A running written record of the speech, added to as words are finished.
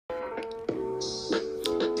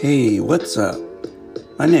Hey, what's up?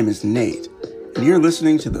 My name is Nate, and you're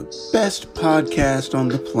listening to the best podcast on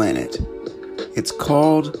the planet. It's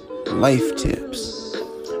called Life Tips.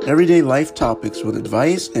 Everyday life topics with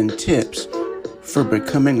advice and tips for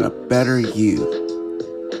becoming a better you.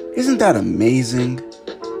 Isn't that amazing?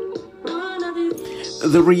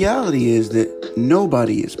 The reality is that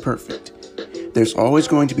nobody is perfect. There's always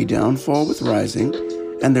going to be downfall with rising,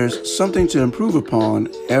 and there's something to improve upon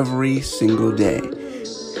every single day.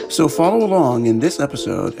 So follow along in this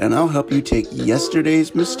episode, and I'll help you take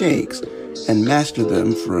yesterday's mistakes and master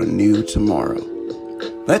them for a new tomorrow.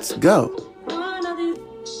 Let's go!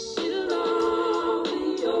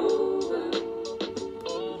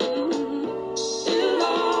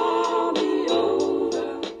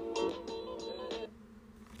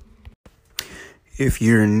 If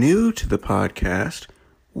you're new to the podcast,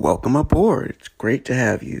 welcome aboard. It's great to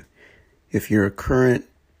have you. If you're a current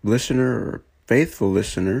listener or faithful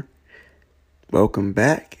listener, welcome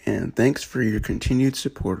back, and thanks for your continued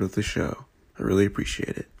support of the show. I really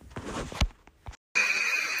appreciate it.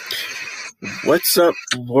 What's up,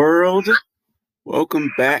 world?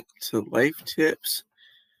 Welcome back to Life Tips.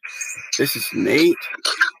 This is Nate,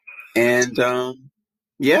 and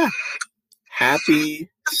happy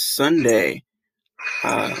Sunday.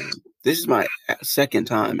 This is my second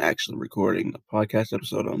time actually recording a podcast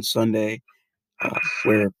episode on Sunday,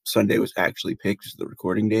 where Sunday was actually picked as the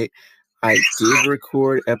recording date. I did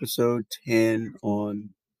record episode 10 on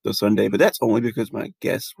the Sunday, but that's only because my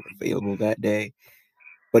guests were available that day.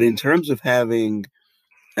 But in terms of having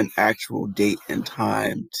an actual date and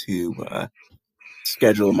time to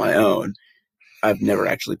schedule my own, I've never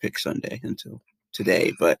actually picked Sunday until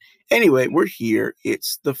today. But anyway, we're here.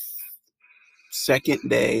 It's the second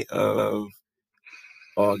day of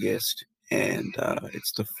August, and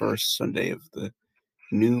it's the first Sunday of the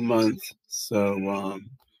new month. So,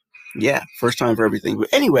 first time for everything. But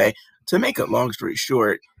anyway, to make a long story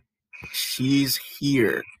short, she's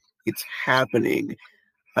here. It's happening.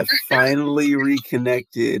 I finally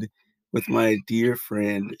reconnected with my dear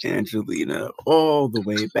friend Angelina all the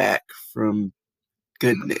way back from,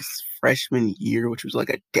 goodness, freshman year, which was like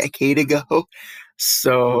a decade ago.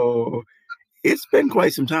 So it's been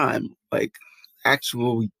quite some time, like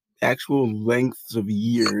actual lengths of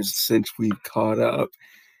years since we've caught up.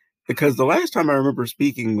 Because the last time I remember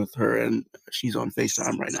speaking with her, and she's on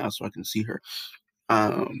FaceTime right now, so I can see her.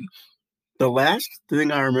 The last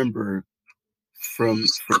thing I remember from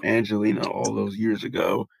Angelina all those years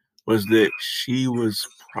ago was that she was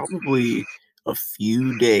probably a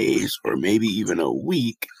few days or maybe even a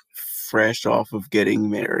week fresh off of getting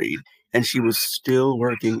married, and she was still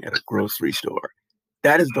working at a grocery store.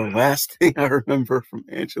 That is the last thing I remember from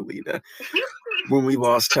Angelina when we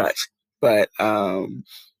lost touch. But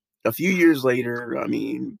a few years later, I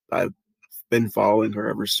mean, I've been following her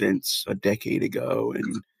ever since a decade ago,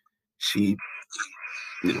 and she,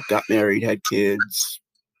 got married, had kids,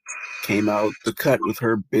 came out the cut with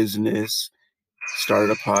her business,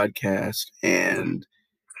 started a podcast, and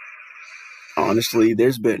honestly,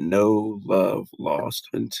 there's been no love lost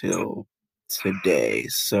until today.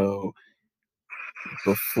 So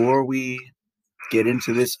before we get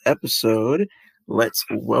into this episode, let's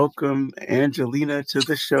welcome Angelina to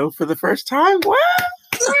the show for the first time. Wow!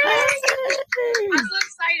 I'm so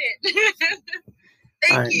excited.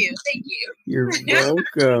 Thank you. You're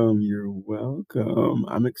welcome. You're welcome.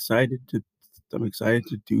 I'm excited to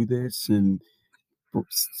do this and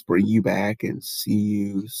bring you back and see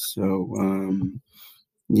you. So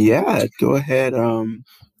go ahead and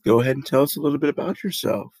tell us a little bit about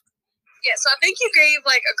yourself. Yeah, so I think you gave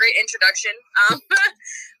like a great introduction. I'm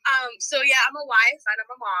a wife and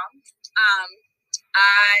I'm a mom.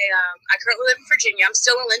 I currently live in Virginia. I'm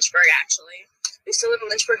still in Lynchburg, actually. We still live in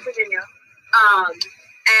Lynchburg, Virginia. And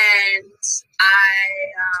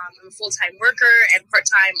I'm a full-time worker and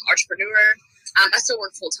part-time entrepreneur. I still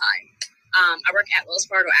work full-time. I work at Wells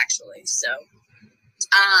Fargo, actually. So,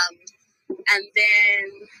 and then,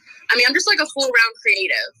 I'm just like a full-round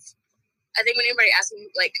creative. I think when anybody asks me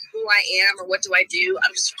like who I am or what do I do,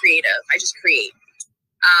 I'm just creative. I just create.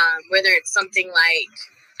 Whether it's something like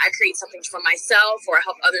I create something for myself or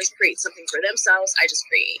help others create something for themselves, I just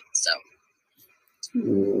create. So.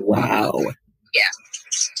 Wow. Yeah.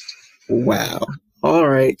 Wow. All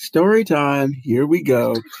right. Story time. Here we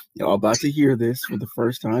go. Y'all about to hear this for the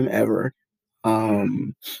first time ever.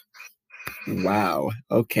 Wow.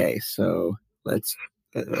 Okay. So let's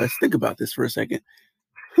think about this for a second.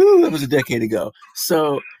 Whew, that was a decade ago.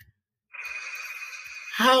 So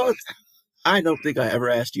I don't think I ever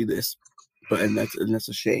asked you this, and that's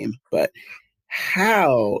a shame. But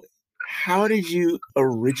how how did you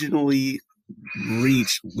originally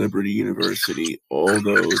reach Liberty University all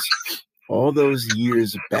those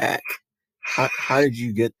years back? How did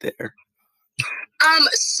you get there?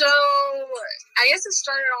 So I guess it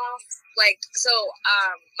started off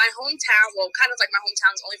my hometown, kind of like my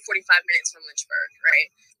hometown is only 45 minutes from Lynchburg, right?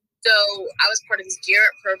 So I was part of this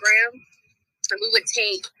Garrett program, and we would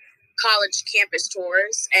take college campus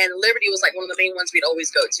tours, and Liberty was like one of the main ones we'd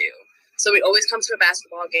always go to. So we'd always come to a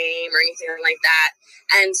basketball game or anything like that.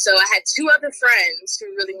 And so I had two other friends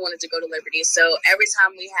who really wanted to go to Liberty. So every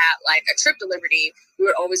time we had like a trip to Liberty, we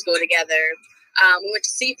would always go together. We went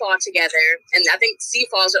to Seafall together, and I think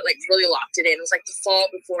Seafall's like really locked it in. It was like the fall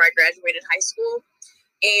before I graduated high school.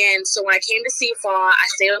 And so when I came to Seafall, I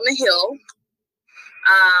stayed on the hill.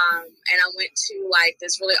 And I went to like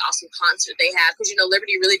this really awesome concert they have, because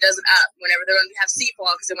Liberty really does it up whenever they're going to have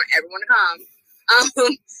Seafall, because they want everyone to come.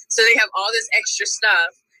 So they have all this extra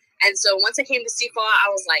stuff. And so once I came to Seafall,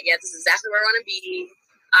 I was like, yeah, this is exactly where I want to be.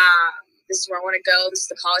 This is where I want to go. This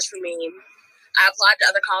is the college for me. I applied to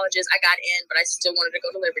other colleges. I got in, but I still wanted to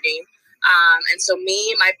go to Liberty. And so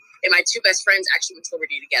me and my two best friends actually went to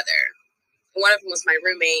Liberty together. One of them was my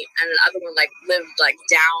roommate, and the other one like lived like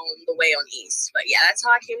down the way on East. But yeah, that's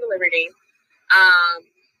how I came to Liberty.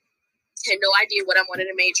 Had no idea what I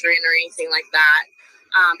wanted to major in or anything like that.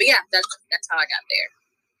 But yeah, that's how I got there.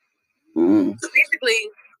 So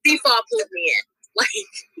basically, Seafall pulled me in. Like,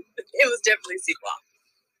 it was definitely Seafall.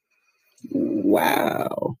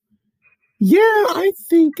 Wow. Yeah, I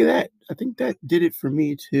think that did it for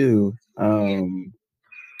me too.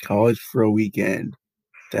 College for a weekend.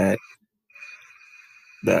 That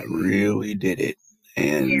really did it.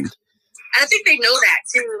 And I think they know that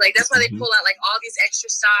too. Like, that's why they pull out like all these extra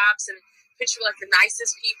stops and picture like the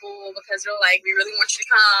nicest people, because they're like, we really want you to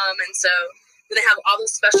come. And so then they have all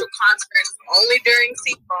those special concerts only during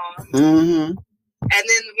Seafall. And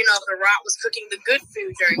then The Rot was cooking the good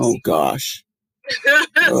food during Seafall. Oh gosh. The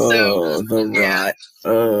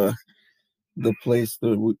Rot. The place,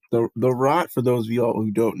 the Rot, for those of y'all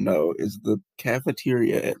who don't know, is the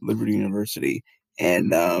cafeteria at Liberty University.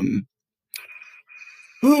 And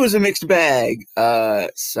it was a mixed bag.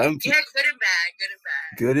 Some people,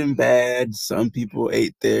 good and bad. Some people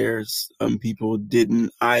ate there, some people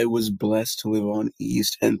didn't. I was blessed to live on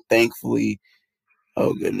East, and thankfully,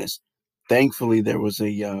 there was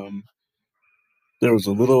a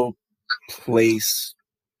little place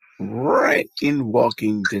right in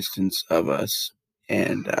walking distance of us,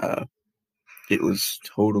 and it was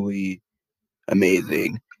totally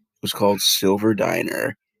amazing. It was called Silver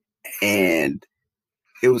Diner, and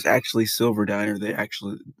it was actually Silver Diner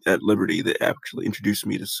at Liberty that actually introduced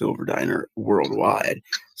me to Silver Diner worldwide.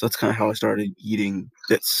 So that's kind of how I started eating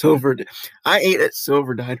at I ate at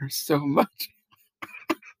Silver Diner so much.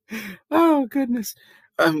 Oh goodness.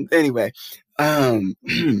 Anyway,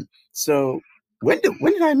 so when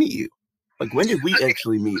did I meet you? Like, when did we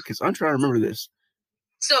actually meet? Because I'm trying to remember this.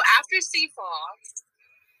 So after Seafall,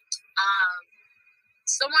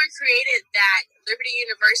 someone created that Liberty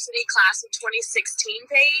University Class of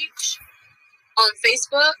 2016 page on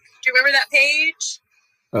Facebook. Do you remember that page?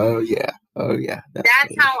 Oh yeah.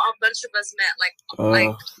 That's how a bunch of us met. Like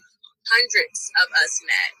hundreds of us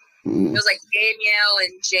met. It was like Danielle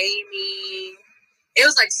and Jamie. It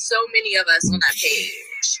was like so many of us on that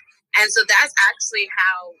page. And so that's actually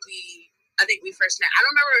how I think we first met. I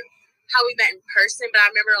don't remember how we met in person, but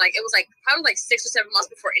I remember like it was like probably like 6 or 7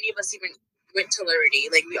 months before any of us even went to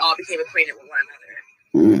Liberty. Like, we all became acquainted with one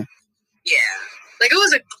another. Yeah. Like, it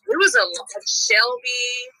was a Shelby.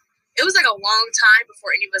 It was like a long time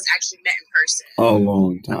before any of us actually met in person. A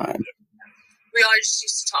long time. We all just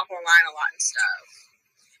used to talk online a lot and stuff.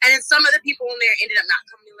 And then some of the people in there ended up not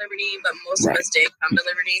coming to Liberty, but most of us did come to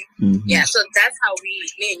Liberty. Yeah, so that's how me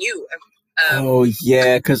and you. Oh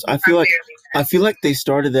yeah, because I feel like they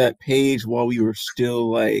started that page while we were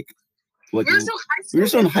still like we were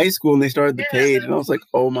still in high school, and they started the page, and I was like,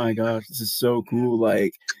 oh my gosh, this is so cool.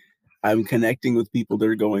 Like, I'm connecting with people that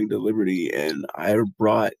are going to Liberty, and I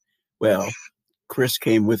brought, Chris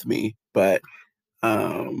came with me, but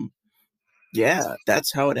yeah,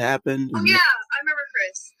 that's how it happened. Oh yeah, I remember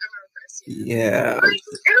Chris. Yeah.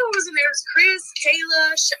 Everyone was in there. It was Chris,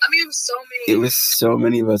 Kayla. It was so many. It was so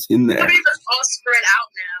many of us in there. So many of us all spread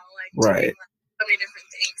out now. Right. Doing, so many different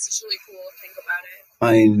things. It's really cool to think about it.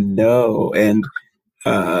 I know. And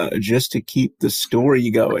just to keep the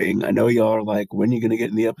story going, I know y'all are like, when are you going to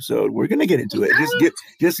get in the episode? We're going to get into it.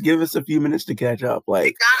 Just give us a few minutes to catch up.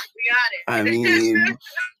 Like, we got it. I mean,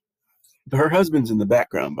 her husband's in the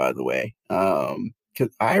background, by the way.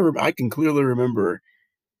 Because I can clearly remember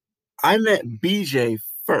I met BJ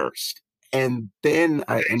first, And then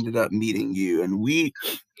I ended up meeting you, and we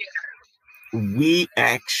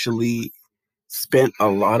actually spent a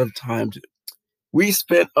lot of time. We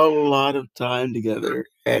spent a lot of time together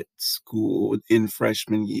at school in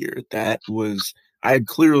freshman year. I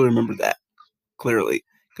clearly remember that clearly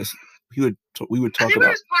because we would I talk think we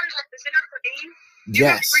about. was part of like the Center for A.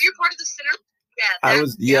 Yes, Were you part of the center? Yeah, I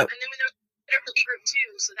was. Yep. And then there was the Center for B group too,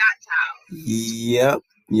 so that's how.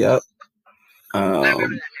 Yep. I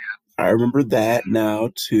remember that now. I remember that now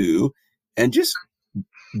too, and just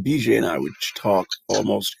BJ and I would talk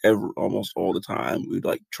almost all the time. We'd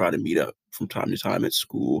like try to meet up from time to time at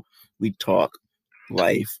school. We'd talk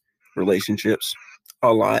life, relationships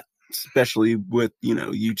a lot, especially with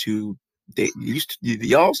you two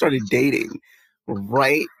y'all started dating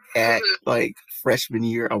right at like freshman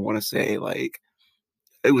year. I want to say like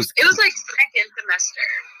it was like second semester.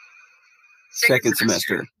 Second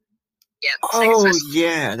semester. Yeah. Oh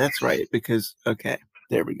yeah, that's right. Because okay,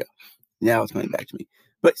 there we go. Now it's coming back to me.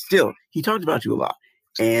 But still, he talked about you a lot.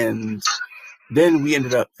 And then we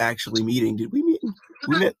ended up actually meeting. Did we meet?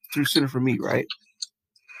 We met through Center for Me, right?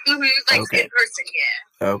 Like in person,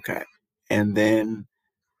 yeah. Okay. And then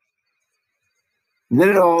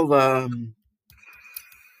it all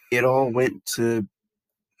went to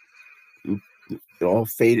it all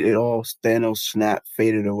faded. It all Thanos snap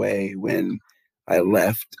faded away when I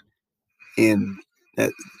left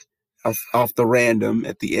off the random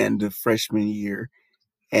at the end of freshman year,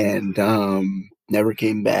 and never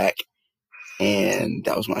came back, and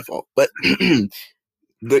that was my fault. But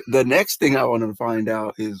the next thing I want to find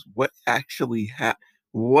out is what actually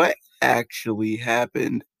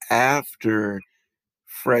happened after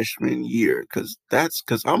freshman year, because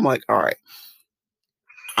I'm like, all right,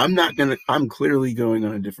 I'm clearly going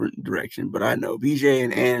on a different direction, but I know BJ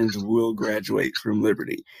and Ange will graduate from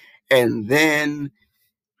Liberty. And then,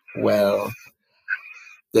 well,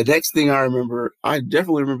 the next thing I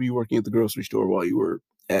definitely remember you working at the grocery store while you were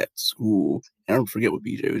at school. I don't forget what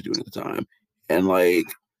BJ was doing at the time. And like,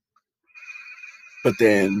 but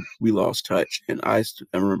then we lost touch. And I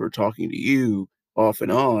remember talking to you off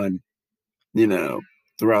and on,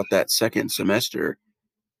 throughout that second semester.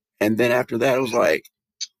 And then after that, it was like,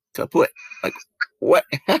 kaput. Like, what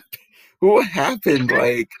happened? What happened?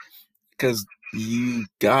 Like, because you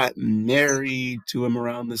got married to him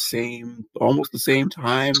around almost the same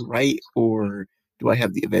time, right? Or do I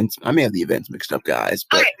have the events? I may have the events mixed up, guys.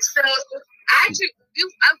 But... Okay, so actually, we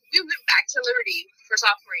went back to Liberty for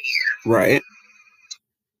sophomore year. Right.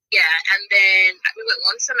 Yeah, and then we went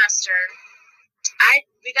one semester.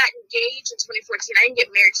 We got engaged in 2014. I didn't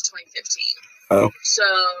get married to 2015. Oh. So,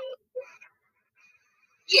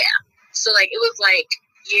 yeah. So, like, it was like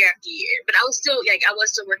year after year. But I was still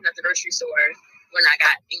working at the grocery store when I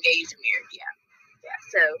got engaged and married. Yeah.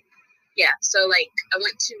 So, like, I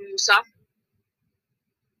went to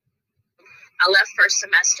I left first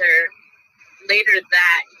semester. Later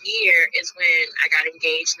that year is when I got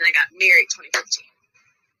engaged, and then I got married 2015.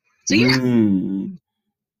 So, yeah.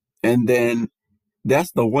 And then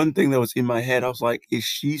that's the one thing that was in my head. I was like, is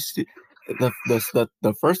she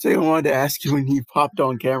the first thing I wanted to ask you when you popped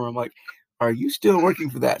on camera, I'm like, are you still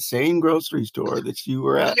working for that same grocery store that you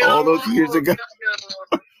were at all those years ago?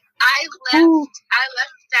 No. I left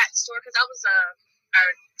that store because I was a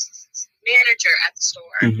manager at the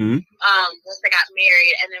store. Once I got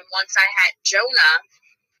married, and then once I had Jonah,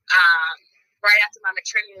 right after my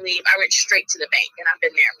maternity leave, I went straight to the bank, and I've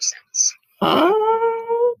been there ever since.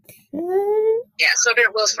 Okay. Yeah, so I've been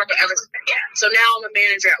at Wells Fargo ever since. Yeah, so now I'm a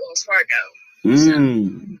manager at Wells Fargo. So,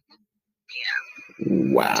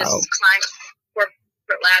 yeah. Wow. Just climb the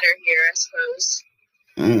corporate ladder here, I suppose.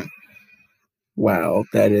 Wow,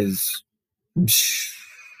 that is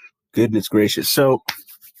goodness gracious. So,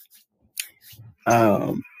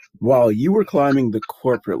 while you were climbing the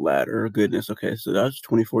corporate ladder, goodness, okay, so that was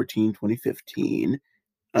 2014, 2015.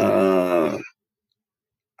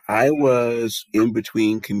 I was in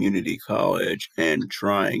between community college and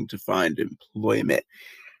trying to find employment,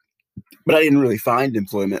 but I didn't really find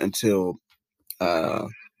employment until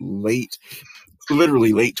late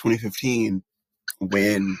 2015,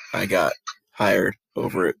 when I got hired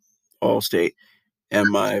over at Allstate, and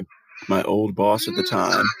my old boss at the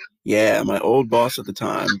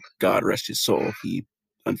time, God rest his soul, he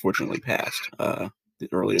unfortunately passed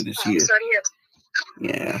earlier this year. Sorry.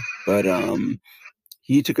 Yeah, but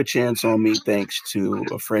he took a chance on me thanks to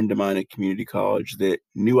a friend of mine at community college that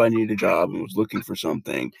knew I needed a job and was looking for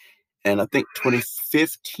something. And I think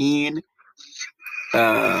 2015,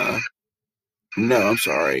 no, I'm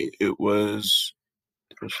sorry, it was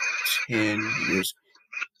 10 years.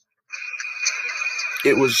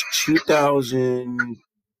 It was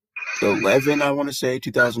 2011, I want to say,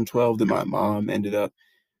 2012, that my mom ended up,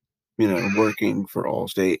 working for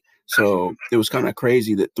Allstate. So it was kind of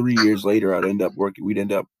crazy that 3 years later we'd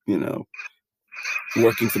end up,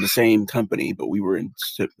 working for the same company, but we were in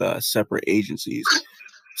separate agencies.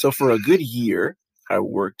 So for a good year, I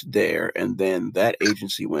worked there, and then that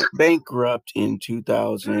agency went bankrupt in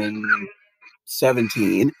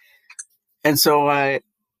 2017. And so I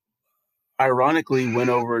ironically went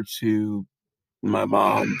over to my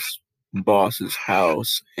mom's boss's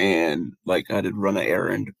house, and like I did run an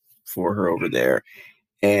errand for her over there.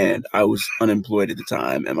 And I was unemployed at the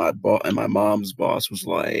time, and my mom's boss was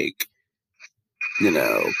like,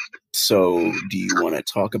 so do you want to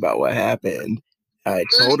talk about what happened? I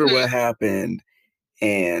told her what happened,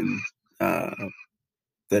 and uh,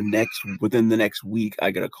 within the next week,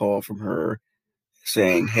 I got a call from her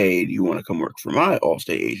saying, "Hey, do you want to come work for my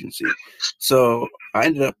Allstate agency?" So I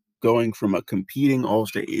ended up going from a competing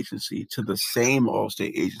Allstate agency to the same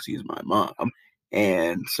Allstate agency as my mom,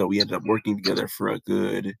 and so we ended up working together for a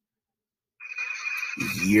good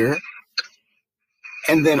year.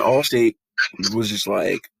 And then Allstate was just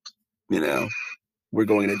like, we're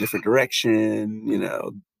going in a different direction.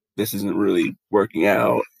 This isn't really working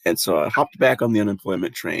out. And so I hopped back on the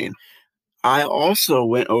unemployment train. I also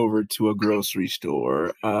went over to a grocery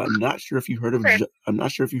store. I'm not sure if you heard of. I'm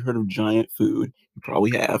not sure if you heard of Giant Food. You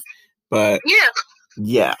probably have, but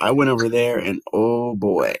yeah, I went over there, and oh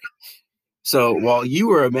boy! So while you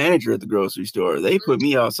were a manager at the grocery store, they put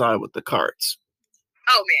me outside with the carts.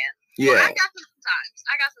 Oh man! Yeah, well, I got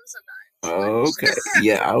them sometimes. Okay,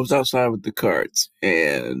 yeah, I was outside with the carts,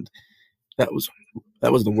 and that was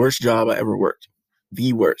the worst job I ever worked.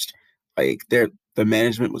 The worst. Like the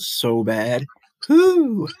management was so bad.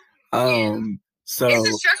 Whew. So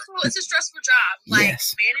it's a stressful job. Like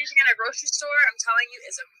managing in a grocery store, I'm telling you,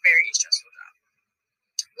 is a very stressful job.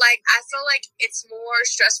 Like I feel like it's more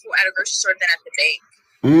stressful at a grocery store than at the bank.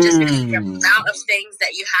 Just because the amount of things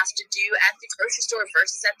that you have to do at the grocery store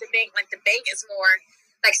versus at the bank. Like the bank is more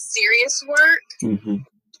like serious work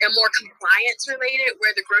and more compliance related,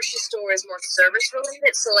 where the grocery store is more service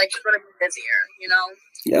related. So like you're gonna be busier,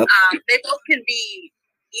 Yep. They both can be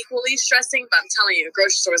equally stressing, but I'm telling you, the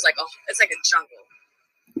grocery store is it's like a jungle.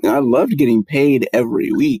 I loved getting paid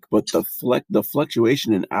every week, but the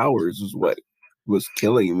fluctuation in hours was what was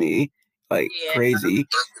killing me. Like crazy.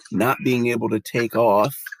 Not being able to take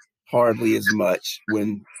off hardly as much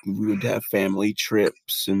when we would have family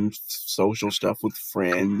trips and social stuff with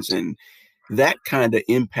friends, and that kind of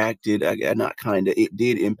impacted. It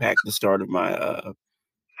did impact the start of my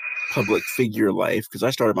public figure life, because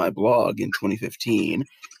I started my blog in 2015.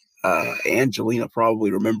 Angelina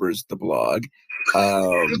probably remembers the blog,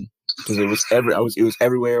 because it was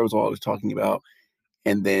everywhere. It was all I was talking about.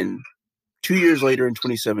 And then 2 years later, in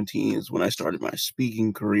 2017, is when I started my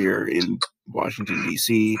speaking career in Washington,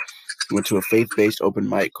 D.C. Went to a faith-based open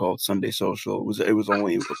mic called Sunday Social. It was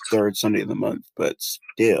only the third Sunday of the month, but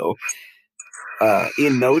still,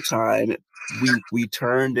 in no time, we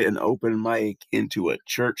turned an open mic into a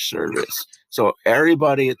church service. So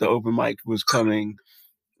everybody at the open mic was coming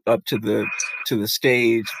up to the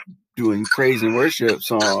stage doing praise and worship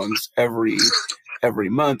songs every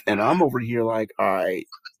month, and I'm over here like, all right,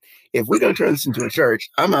 if we're gonna turn this into a church,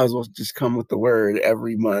 I might as well just come with the word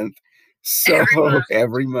every month. So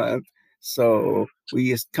every month. So we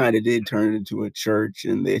just kind of did turn it into a church,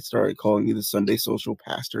 and they started calling me the Sunday Social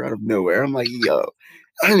pastor out of nowhere. I'm like, yo.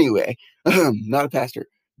 Anyway, not a pastor,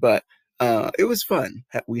 but it was fun.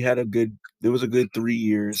 It was a good 3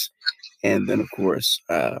 years. And then, of course,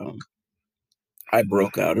 I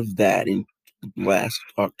broke out of that in last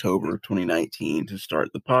October 2019 to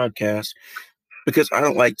start the podcast, because I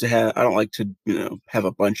don't like to have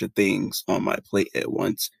a bunch of things on my plate at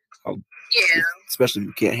once. Especially if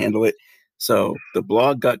you can't handle it. So the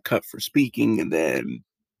blog got cut for speaking, and then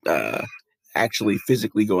actually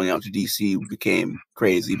physically going out to DC became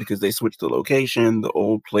crazy because they switched the location. The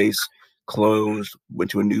old place closed,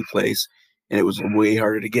 went to a new place, and it was way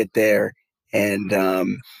harder to get there. And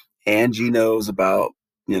Angie knows about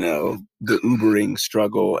the Ubering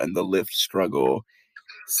struggle and the Lyft struggle.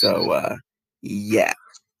 So yeah.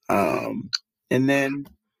 And then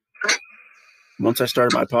once I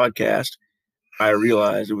started my podcast, I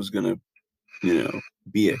realized it was going to,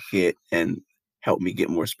 be a hit and help me get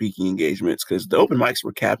more speaking engagements, because the open mics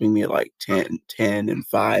were capping me at like 10 and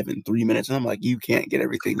 5 and 3 minutes. And I'm like, you can't get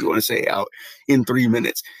everything you want to say out in 3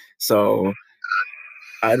 minutes. So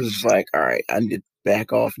I was just like, all right, I need to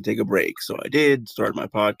back off and take a break. So I did start my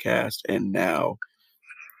podcast, and now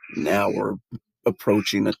we're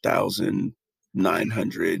approaching 1,000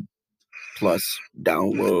 900 plus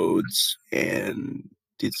downloads, and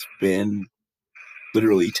it's been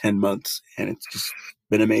literally 10 months, and it's just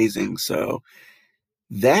been amazing. So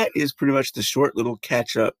that is pretty much the short little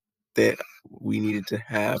catch up that we needed to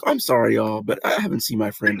have. I'm sorry, y'all, but I haven't seen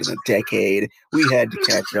my friend in a decade. We had to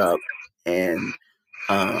catch up, and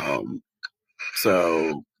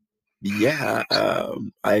so yeah,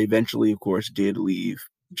 I eventually, of course, did leave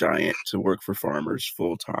Giant to work for Farmers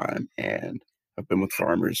full time, and I've been with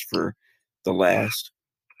Farmers for the last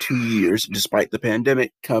 2 years, despite the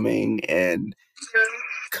pandemic coming and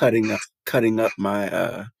cutting up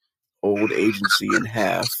my old agency in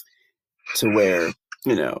half to where,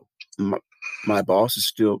 you know, my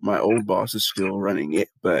old boss is still running it,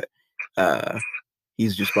 but uh,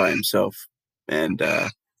 he's just by himself, and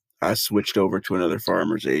I switched over to another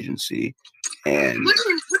Farmers agency. And what do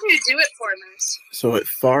you do at Farmers? So at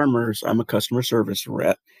Farmers, I'm a customer service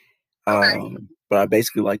rep. Okay. But I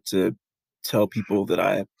basically like to tell people that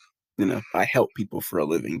I help people for a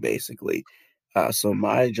living, basically. So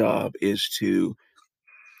my job is to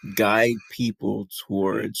guide people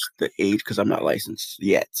towards the age, because I'm not licensed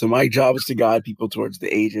yet. So my job is to guide people towards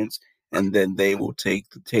the agents, and then they will take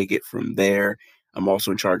it from there. I'm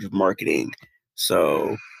also in charge of marketing.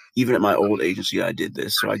 So even at my old agency, I did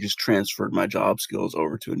this. So I just transferred my job skills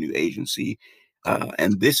over to a new agency,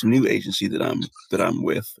 and this new agency that I'm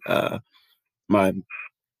with, my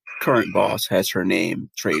current boss has her name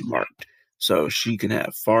trademarked, so she can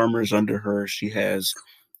have Farmers under her. She has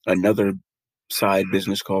another side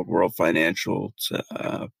business called World Financial. It's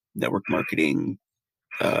a network marketing,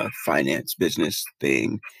 finance business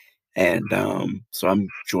thing. And so I'm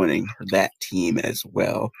joining that team as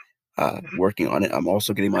well, working on it. I'm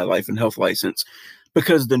also getting my life and health license,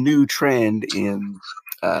 because the new trend in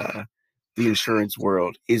the insurance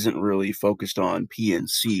world isn't really focused on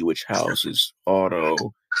P&C, which houses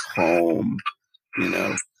auto, home,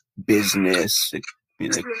 business,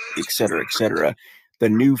 et cetera, et cetera. The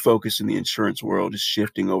new focus in the insurance world is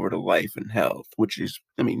shifting over to life and health, which is,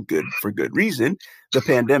 good for good reason. The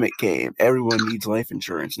pandemic came. Everyone needs life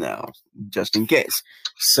insurance now, just in case.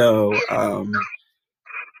 So,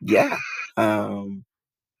 yeah, I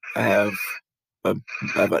have an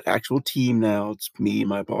actual team now. It's me,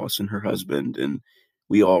 my boss, and her husband, and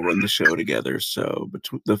we all run the show together. So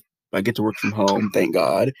I get to work from home, thank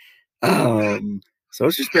God. So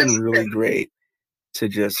it's just been really great to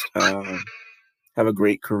just have a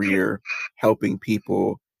great career helping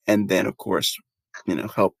people, and then of course,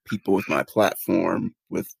 help people with my platform,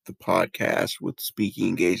 with the podcast, with speaking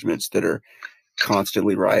engagements that are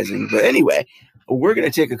constantly rising. But anyway, we're going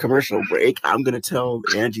to take a commercial break. I'm going to tell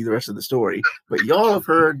Angie the rest of the story, but y'all have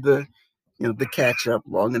heard the catch up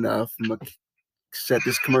long enough. I'm going to set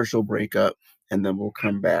this commercial break up, and then we'll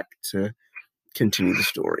come back to continue the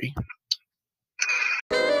story.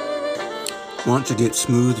 Want to get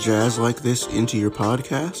smooth jazz like this into your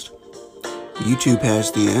podcast? YouTube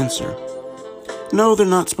has the answer. No, they're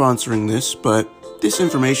not sponsoring this, but this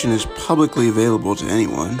information is publicly available to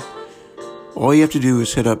anyone. All you have to do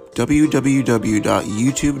is hit up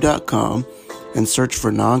www.youtube.com and search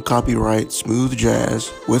for non-copyright smooth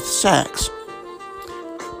jazz with sax.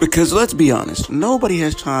 Because let's be honest, nobody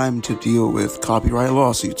has time to deal with copyright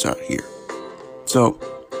lawsuits out here. So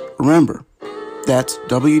remember, that's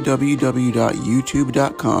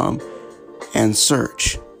www.youtube.com and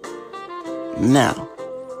search. Now,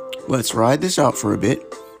 let's ride this out for a bit,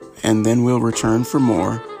 and then we'll return for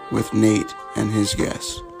more with Nate and his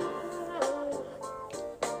guests.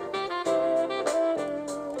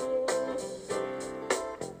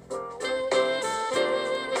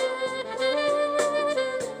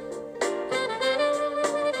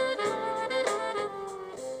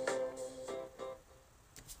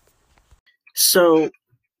 So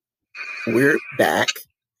we're back,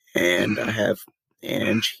 and I have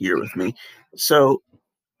Ange here with me. So,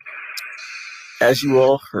 as you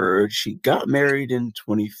all heard, she got married in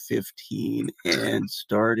 2015 and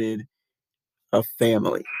started a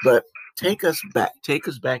family. But take us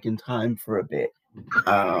back in time for a bit.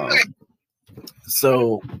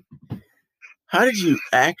 So, how did you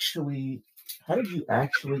actually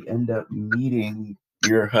end up meeting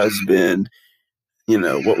your husband?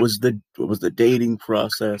 What was the dating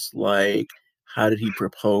process like? How did he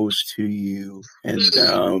propose to you? And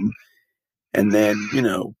then,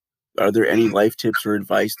 are there any life tips or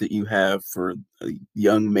advice that you have for a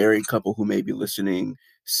young married couple who may be listening,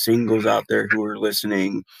 singles out there who are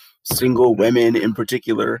listening, single women in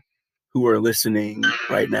particular who are listening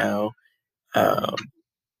right now?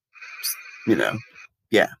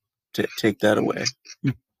 Take that away.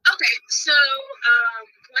 Okay, so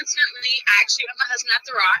coincidentally, I actually met my husband at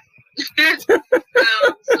the Rock.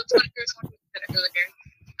 So 20 years earlier.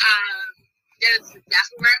 That's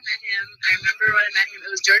exactly where I met him. I remember when I met him.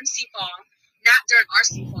 It was during Seafall. Not during our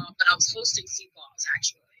Seafall, but I was hosting Seafalls,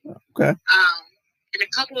 actually. Okay. And a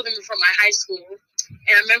couple of them were from my high school.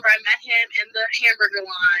 And I remember I met him in the hamburger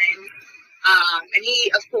line. And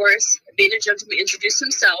he, of course, being a gentleman, introduced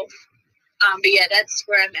himself. But yeah, that's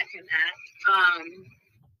where I met him at.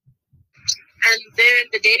 And then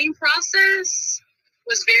the dating process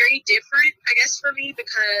was very different, I guess, for me,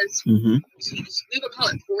 because we would call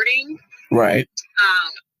it courting. Right.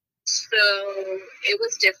 So it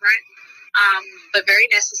was different, but very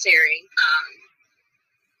necessary.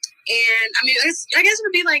 And I mean, I guess it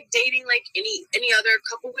would be like dating, like any other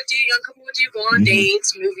couple would do. Young couple would do, go on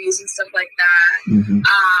dates, movies, and stuff like that.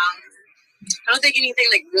 I don't think anything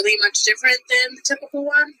like really much different than the typical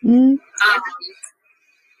one.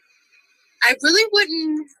 I really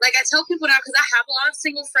wouldn't, like, I tell people now, because I have a lot of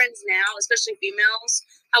single friends now, especially females.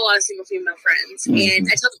 I have a lot of single female friends. And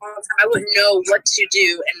I tell them all the time, I wouldn't know what to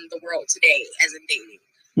do in the world today as in dating.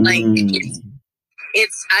 Like,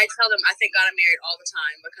 I tell them, I thank God I'm married all the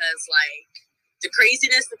time, because, like, the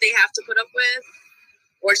craziness that they have to put up with,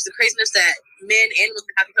 or just the craziness that men and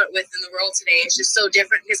women have to put up with in the world today is just so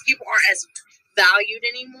different, because people aren't as valued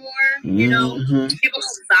anymore, you know? People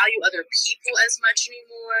don't value other people as much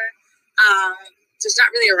anymore. There's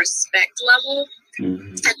not really a respect level.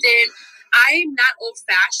 And then I'm not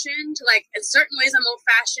old-fashioned. Like, in certain ways I'm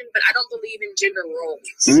old-fashioned, but I don't believe in gender roles.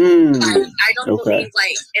 I don't believe,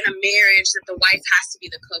 like, in a marriage that the wife has to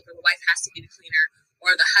be the cook, or the wife has to be the cleaner,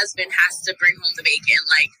 or the husband has to bring home the bacon.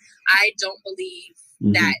 Like, I don't believe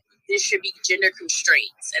that there should be gender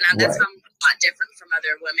constraints. And that's how I'm a lot different from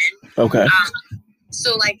other women. Okay.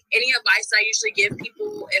 So, like, any advice I usually give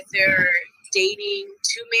people if they're dating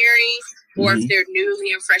to marry, or if they're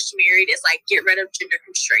newly and fresh married, is like, get rid of gender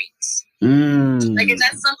constraints. Like, if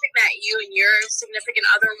that's something that you and your significant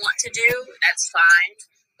other want to do, that's fine.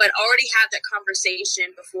 But already have that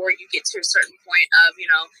conversation before you get to a certain point of, you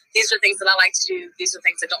know, these are things that I like to do, these are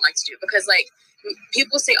things I don't like to do. Because, like,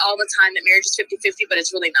 people say all the time that marriage is 50-50, but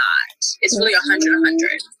it's really not. It's really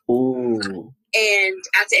 100-100. And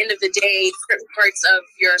at the end of the day, certain parts of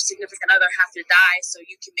your significant other have to die so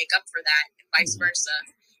you can make up for that, and vice versa.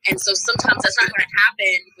 And so sometimes that's not going to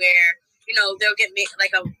happen where, you know, they'll get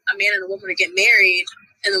like a man and a woman will get married,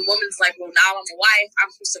 and the woman's like, well, now I'm a wife. I'm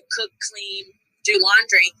supposed to cook, clean, do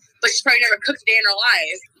laundry, but she's probably never cooked a day in her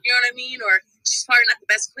life. You know what I mean? Or she's probably not the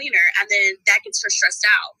best cleaner, and then that gets her stressed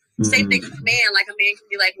out. Same thing with a man. Like, a man can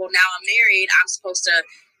be like, well, now I'm married. I'm supposed to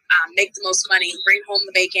make the most money, bring home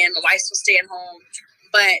the bacon, my wife's will stay at home.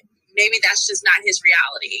 But maybe that's just not his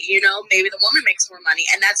reality, you know? Maybe the woman makes more money,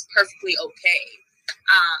 and that's perfectly okay.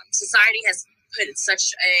 Society has put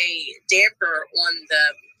such a damper on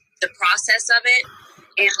the process of it,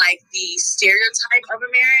 and, like, the stereotype of a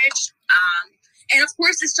marriage. And, of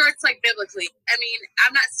course, it starts, like, biblically. I mean,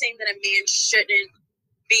 I'm not saying that a man shouldn't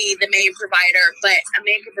be the main provider, but a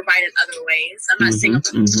man can provide in other ways. I'm not saying a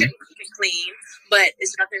woman shouldn't keep it clean, but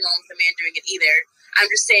there's nothing wrong with a man doing it either. I'm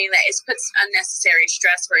just saying that it puts unnecessary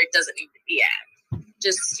stress where it doesn't need to be at.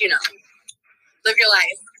 Just, you know, live your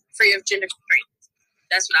life free of gender constraints.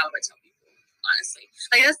 That's what I would tell people, honestly.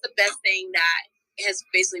 Like, that's the best thing that has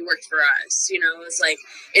basically worked for us, you know? It's like,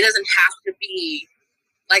 it doesn't have to be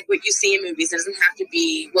like what you see in movies. It doesn't have to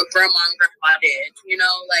be what grandma and grandpa did, you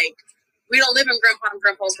know? Like, we don't live in grandpa and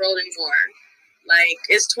grandpa's world anymore. Like,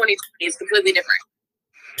 it's 2020. It's completely different.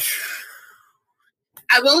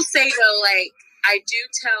 I will say, though, like, I do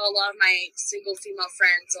tell a lot of my single female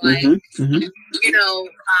friends, like, you know,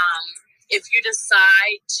 if you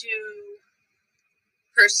decide to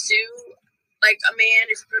pursue, like, a man,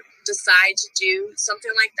 if you decide to do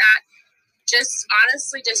something like that, just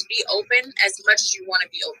honestly just be open as much as you want to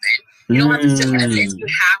be open. You don't have to feel as if you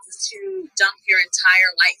have to dump your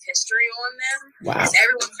entire life history on them. Wow. Because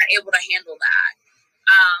everyone's not able to handle that.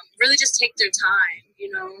 Really just take their time,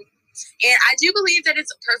 you know. And I do believe that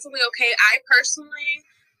it's perfectly okay. I personally,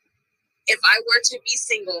 if I were to be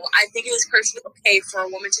single, I think it is perfectly okay for a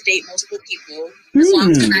woman to date multiple people as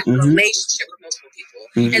long as they're not in a relationship with multiple people.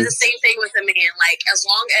 And the same thing with a man. Like, as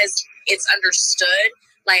long as it's understood,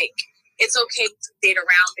 like, it's okay to date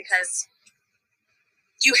around, because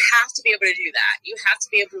you have to be able to do that. You have to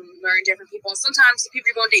be able to learn different people. And sometimes the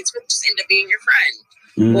people you're going on dates with just end up being your friend.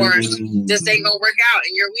 Or this ain't gonna work out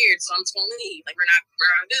and you're weird, so I'm just gonna leave. Like, we're not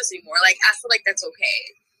gonna do this anymore. Like, I feel like that's okay.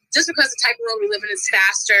 Just because the type of world we live in is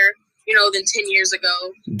faster, you know, than 10 years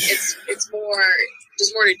ago. It's more,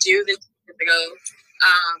 there's more to do than 10 years ago.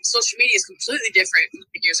 Social media is completely different from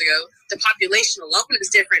 10 years ago. The population alone is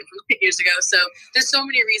different from 10 years ago. So there's so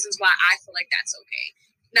many reasons why I feel like that's okay.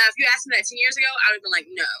 Now, if you asked me that 10 years ago, I would have been like,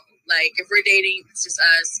 no. Like, if we're dating, it's just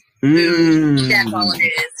us. That's all it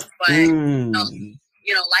is. But,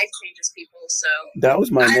 life changes people. So that was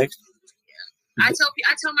my next. Yeah. I tell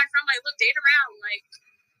my friend, like, look, date around. Like,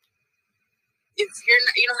 if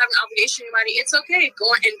you don't have an obligation to anybody, it's okay. Go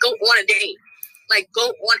on a date. Like,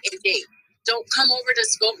 go on a date. Don't come over to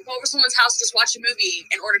go over someone's house, just watch a movie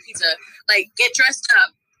and order pizza. Like, get dressed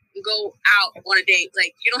up and go out on a date.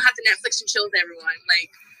 Like, you don't have to Netflix and chill with everyone. Like,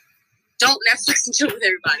 don't Netflix and chill with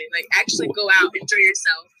everybody. Like, actually go out, enjoy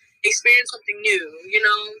yourself, experience something new.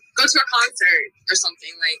 Go to a concert or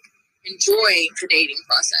something. Like, enjoy the dating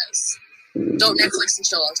process. Don't Netflix and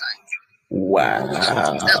chill all the time. Wow.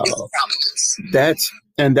 That leads to problems.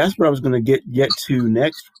 That's what I was going to get to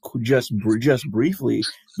next, just briefly,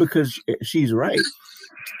 because she's right.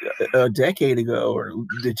 A decade ago, or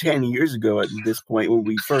 10 years ago at this point, when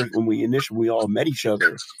we all met each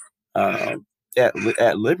other at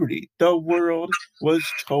Liberty, the world was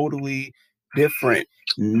totally different.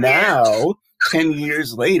 Now, 10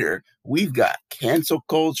 years later, we've got cancel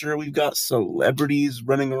culture, we've got celebrities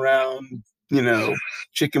running around,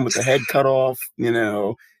 chicken with the head cut off,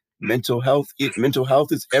 mental health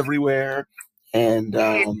is everywhere. And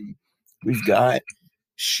we've got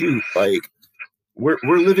we're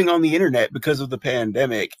living on the internet because of the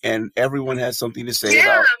pandemic, and everyone has something to say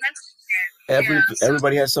about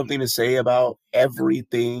everybody has something to say about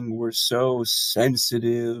everything. We're so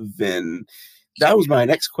sensitive, and that was my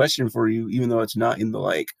next question for you, even though it's not in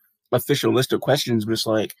the official list of questions, but it's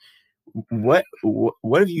what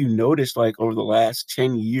have you noticed over the last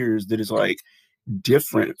 10 years that is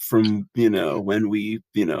different from when we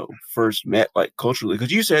first met culturally?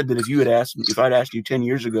 Because you said that if I'd asked you 10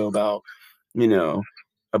 years ago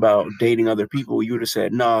about dating other people, you would have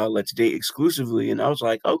said, nah, let's date exclusively. And I was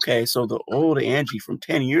like, okay, so the old Angie from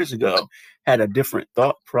 10 years ago had a different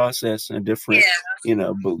thought process and a different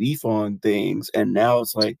belief on things, and now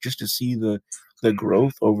it's just to see the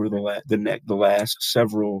growth over the last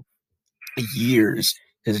several years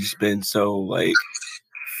has just been so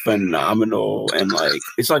phenomenal. And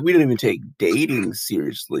it's we don't even take dating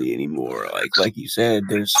seriously anymore. Like you said,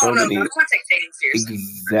 there's so many. No, take dating seriously.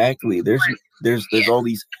 Exactly. There's all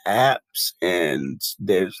these apps, and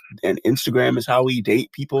Instagram is how we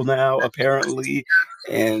date people now, apparently.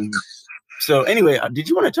 And so anyway, did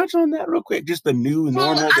you want to touch on that real quick? Just the new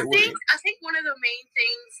normal. I think one of the main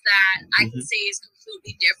things that I can say is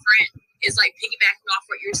completely different is piggybacking off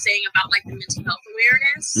what you're saying about the mental health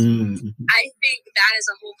awareness. I think that is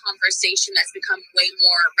a whole conversation that's become way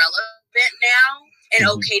more relevant now and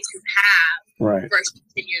okay to have versus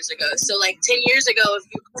 10 years ago. So 10 years ago, if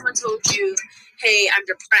someone told you, hey, I'm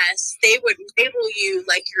depressed, they would label you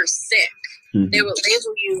you're sick. They would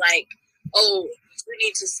label you oh, you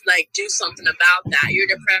need to do something about that. You're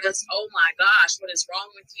depressed. Oh my gosh, what is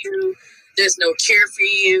wrong with you? There's no cure for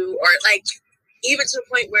you. Or even to the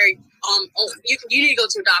point where you need to go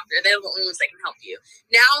to a doctor. They're the only ones that can help you.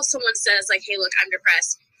 Now someone says hey, look, I'm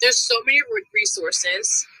depressed. There's so many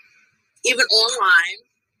resources, even online.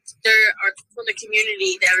 There are people in the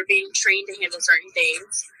community that are being trained to handle certain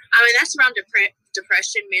things. I mean, that's around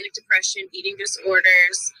depression, manic depression, eating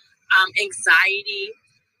disorders, anxiety.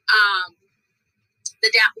 The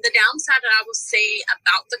downside that I will say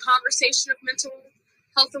about the conversation of mental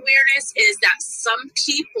health awareness is that some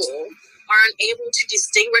people are unable to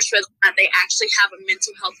distinguish whether they actually have a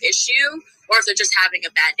mental health issue or if they're just having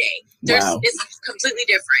a bad day. It's completely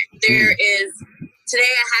different. Today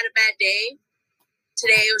I had a bad day.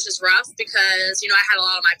 Today it was just rough because, I had a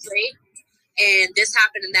lot on my plate and this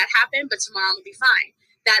happened and that happened, but tomorrow I'm going to be fine.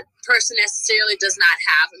 That person necessarily does not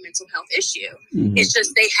have a mental health issue. It's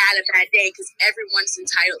just they had a bad day because everyone's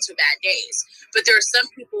entitled to bad days. But there are some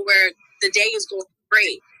people where the day is going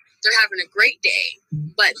great. They're having a great day,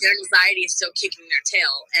 but their anxiety is still kicking their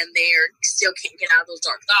tail and they still can't get out of those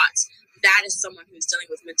dark thoughts. That is someone who's dealing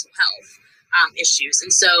with mental health issues.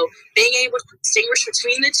 And so being able to distinguish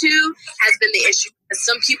between the two has been the issue.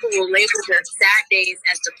 Some people will label their sad days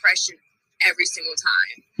as depression every single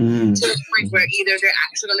time to the point where either they're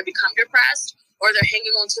actually going to become depressed or they're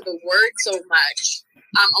hanging on to the word so much,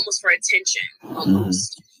 almost for attention,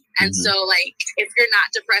 almost. And so, if you're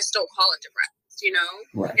not depressed, don't call it depressed.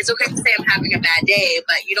 It's okay to say I'm having a bad day,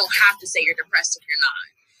 but you don't have to say you're depressed if you're not.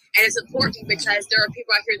 And it's important because there are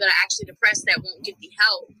people out here that are actually depressed that won't get the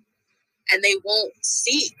help and they won't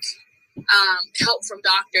seek help from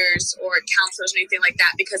doctors or counselors or anything like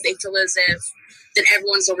that, because they feel as if that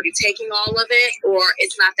everyone's already taking all of it, or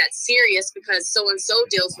it's not that serious because so and so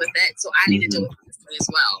deals with it, so I need to deal with it this way as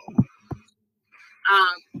well.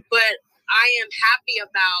 But I am happy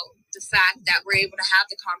about the fact that we're able to have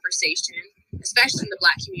the conversation, especially in the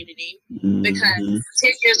Black community, because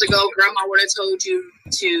 10 years ago, Grandma would have told you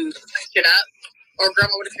to shut up, or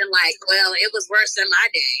Grandma would have been like, well, it was worse in my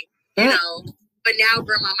day, you know. But now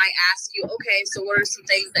Grandma might ask you, okay, so what are some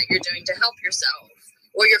things that you're doing to help yourself?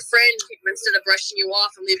 Or your friend, instead of brushing you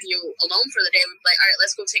off and leaving you alone for the day, would be like, all right,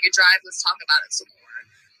 let's go take a drive, let's talk about it some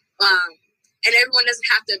more. And everyone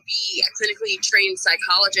doesn't have to be a clinically trained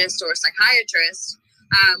psychologist or a psychiatrist.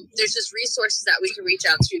 There's just resources that we can reach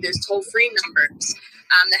out to. There's toll-free numbers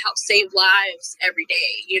that help save lives every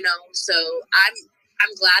day, you know. So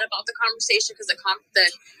I'm glad about the conversation, because the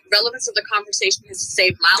relevance of the conversation has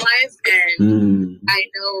saved my life, and I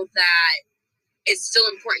know that it's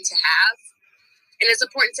still important to have. And it's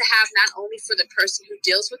important to have not only for the person who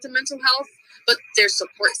deals with the mental health, but their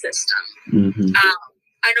support system.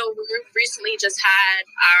 I know we recently just had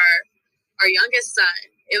our youngest son.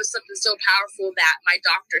 It was something so powerful that my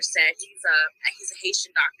doctor said. He's a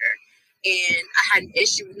Haitian doctor, and I had an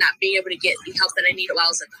issue with not being able to get the help that I needed while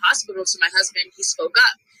I was at the hospital. So my husband, he spoke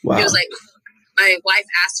up. Wow. He was like, my wife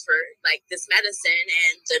asked for like this medicine,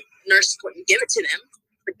 and the nurse wouldn't give it to them.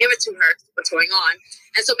 Give it to her, what's going on.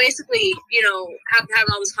 And so basically, you know, having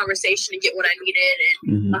all this conversation and get what I needed,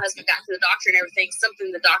 and my husband got to the doctor and everything,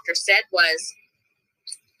 something the doctor said was,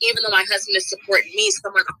 even though my husband is supporting me,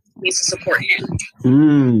 someone else needs to support him.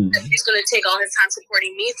 He's going to take all his time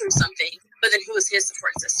supporting me through something, but then who is his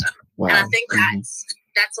support system? Wow. And I think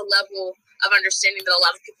that's a level of understanding that a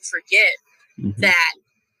lot of people forget, that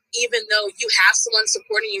even though you have someone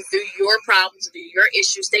supporting you through your problems, through your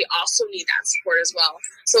issues, they also need that support as well.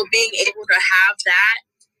 So being able to have that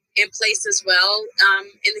in place as well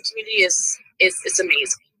in the community is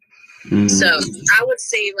amazing. So I would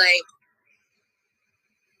say, like,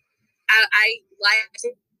 I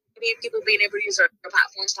like people being able to use our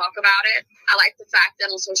platforms to talk about it. I like the fact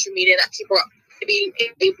that on social media that people are being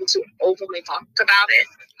able to openly talk about it.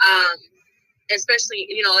 Especially,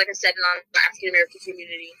 you know, like I said, in our African American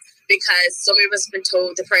community, because so many of us have been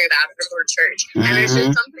told to pray about it or go to church. And there's just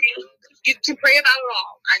something, you can pray about it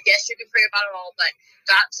all. I guess you can pray about it all, but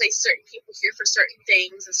God placed certain people here for certain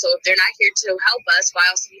things. And so if they're not here to help us, why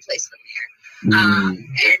else did He place them here?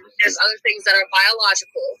 And there's other things that are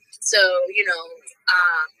biological. So, you know,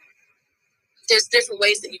 there's different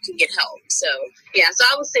ways that you can get help. So, yeah, so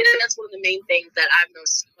I would say that that's one of the main things that I've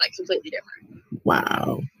noticed, like, completely different.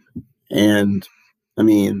 Wow. And I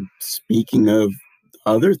mean, speaking of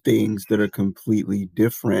other things that are completely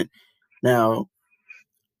different, now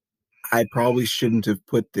I probably shouldn't have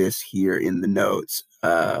put this here in the notes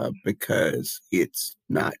because it's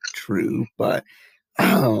not true, but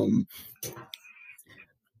and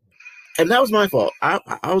that was my fault. I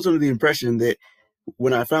was under the impression that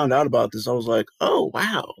when I found out about this, I was like, oh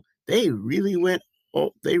wow, they really went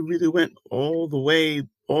all the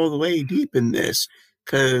way deep in this,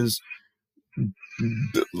 because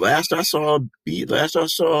last I saw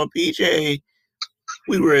BJ,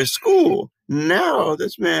 we were at school. Now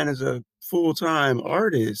this man is a full-time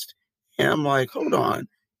artist, and I'm like, hold on,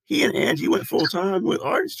 he and Angie went full-time with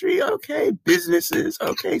artistry. Okay, businesses.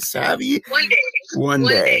 Okay, savvy. One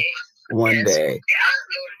day. Yeah,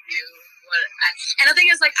 and the thing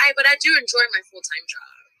is, like, I do enjoy my full-time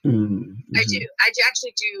job. I do. I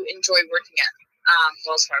actually do enjoy working at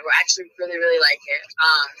Wells Fargo. I actually really, really like it.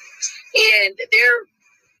 And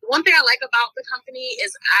one thing I like about the company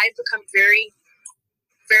is I've become very,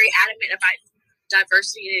 very adamant about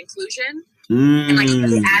diversity and inclusion in, like,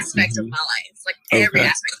 every aspect of my life, like every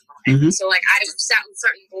aspect of my life. So, like, I've sat on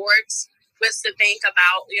certain boards with the bank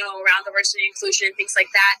about, you know, around diversity and inclusion and things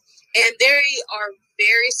like that. And they are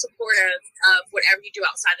very supportive of whatever you do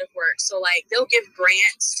outside of work. So, like, they'll give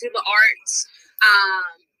grants to the arts.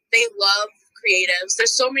 They love creatives.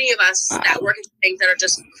 There's so many of us that work in the bank that are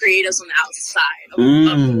just creatives on the outside of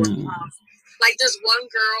the work. Like, there's one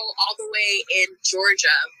girl all the way in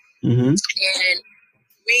Georgia, and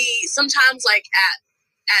we sometimes, like,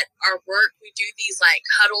 at our work, we do these, like,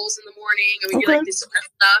 huddles in the morning, and we do, like, this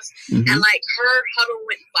stuff. And, like, her huddle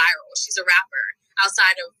went viral. She's a rapper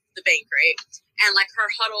outside of the bank, right? And, like, her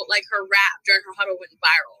huddle, like, her rap during her huddle went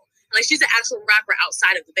viral. And, like, she's an actual rapper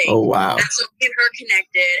outside of the bank. Oh, wow. And so me and her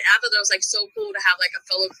connected. And I thought that was, like, so cool to have, like, a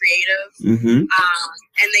fellow creative.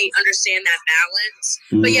 And they understand that balance.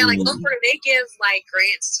 But, yeah, like, they give, like,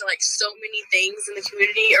 grants to, like, so many things in the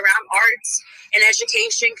community around arts and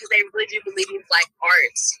education, because they really do believe, like,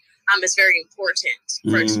 arts is very important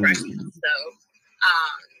for expression. So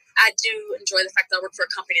I do enjoy the fact that I work for a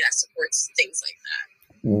company that supports things like that.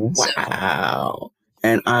 Wow. So.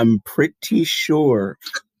 And I'm pretty sure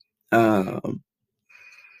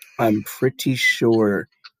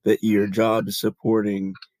that your job is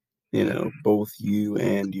supporting, both you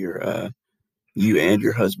and your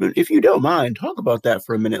husband. If you don't mind, talk about that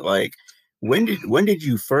for a minute. Like, when did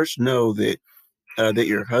you first know that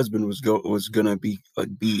your husband was gonna be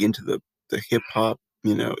into the hip hop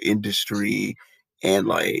industry, and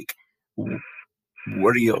like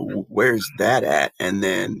where's that at? And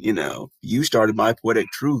then you started My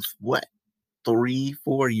Poetic Truth what,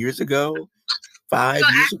 3-4 years ago, 5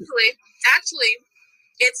 years ago? Actually,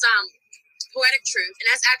 it's Poetic Truth, and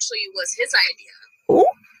that's actually was his idea. Oh,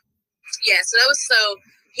 yeah. So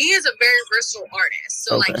he is a very versatile artist.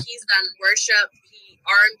 So like he's done worship,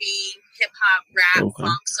 R&B, hip hop, rap,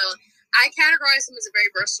 funk. So I categorize him as a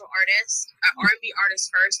very versatile artist, an R&B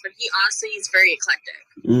artist first, but he honestly is very eclectic.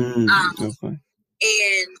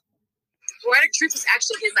 And Poetic Truth was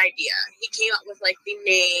actually his idea. He came up with like the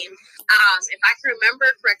name. If I can remember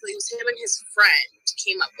correctly, it was him and his friend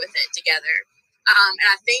came up with it together. And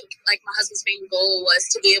I think like my husband's main goal was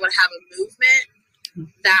to be able to have a movement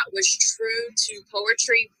that was true to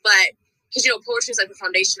poetry, but because poetry is like the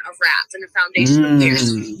foundation of rap and the foundation of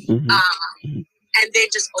lyrics. And then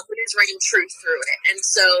just opened his ring truth through it. And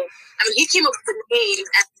so, I mean, he came up with the name,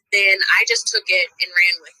 and then I just took it and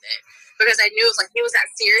ran with it because I knew it was like he was that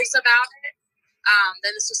serious about it.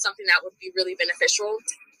 Then this was something that would be really beneficial.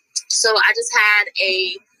 So I just had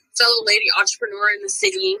a fellow lady entrepreneur in the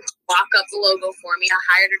city walk up the logo for me. I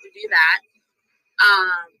hired her to do that.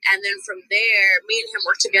 And then from there, me and him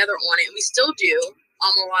worked together on it. And we still do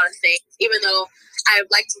on a lot of things, even though I would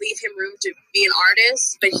like to leave him room to be an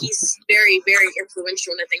artist, but he's very, very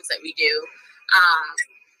influential in the things that we do.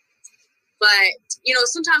 But,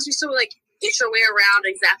 sometimes we still like get your way around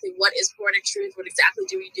exactly what is Poetic Truth, what exactly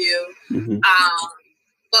do we do.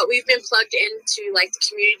 But we've been plugged into like the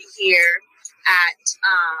community here at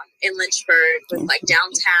in Lynchburg with like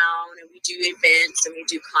downtown, and we do events and we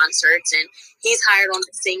do concerts, and he's hired on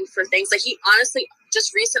to sing for things. Like he honestly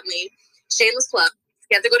just recently, shameless plug,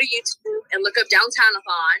 you have to go to YouTube and look up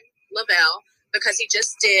Downtownathon Lavelle, because he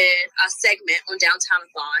just did a segment on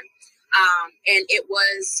Downtownathon, and it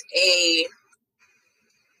was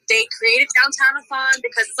they created Downtownathon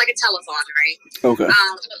because it's like a telethon, right? Okay.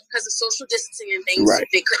 Because of social distancing and things, right.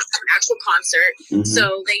 They couldn't have an actual concert,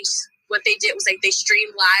 so what they did was like they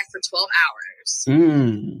streamed live for 12 hours.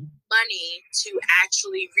 Money to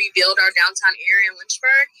actually rebuild our downtown area in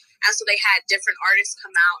Lynchburg. And so they had different artists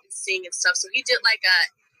come out and sing and stuff. So he did like a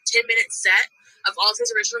 10-minute set of all of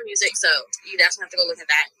his original music. So you definitely have to go look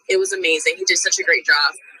at that. It was amazing. He did such a great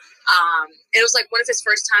job. It was like one of his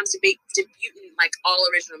first times debuting like all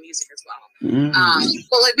original music as well.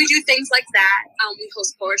 But like we do things like that. We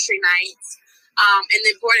host poetry nights. And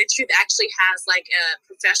then Poetic Truth actually has like a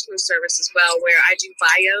professional service as well, where I do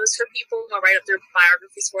bios for people. I'll write up their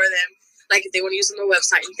biographies for them, like if they want to use on their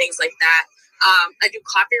website and things like that. I do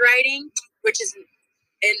copywriting, which is,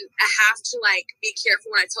 and I have to like be careful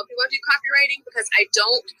when I tell people I do copywriting, because I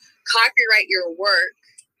don't copyright your work.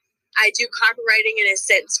 I do copywriting in a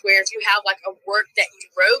sense where if you have like a work that you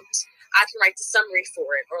wrote, I can write the summary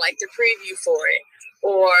for it or like the preview for it.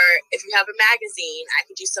 Or if you have a magazine, I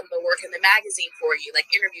can do some of the work in the magazine for you, like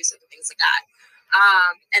interviews and things like that.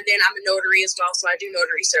 And then I'm a notary as well, so I do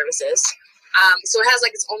notary services. So it has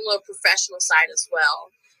like its own little professional side as well.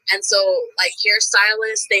 And so like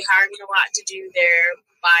hairstylists, they hire me a lot to do their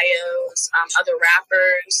bios, other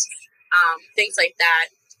rappers, things like that.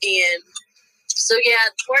 And so yeah,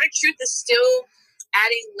 Poetic Truth is still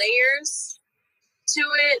adding layers to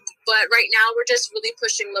it, but right now we're just really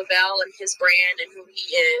pushing Lavelle and his brand and who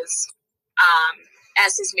he is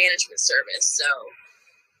as his management service. So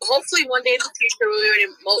hopefully one day in the future we'll be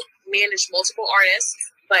able to manage multiple artists,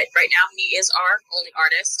 but right now he is our only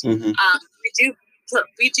artist.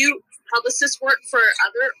 We do publicist work for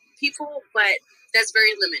other people, but that's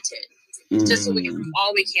very limited. Just so we can do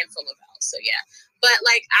all we can for Lavelle. So yeah, but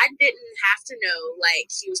like I didn't have to know like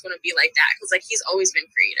he was going to be like that, because like he's always been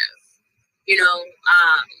creative.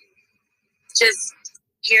 Just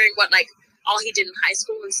hearing what like all he did in high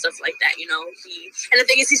school and stuff like that, and the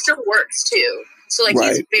thing is he still works too. So like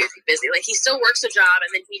he's very busy. Like he still works a job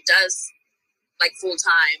and then he does like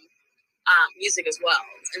full-time music as well.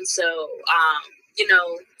 And so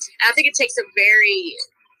I think it takes a very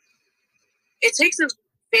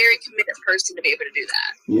committed person to be able to do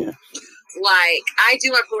that. Yeah. Like I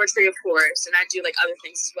do my poetry, of course, and I do like other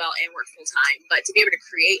things as well and work full time. But to be able to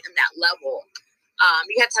create in that level,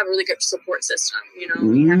 You have to have a really good support system, you know.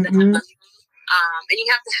 You have to have, and you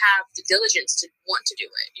have to have the diligence to want to do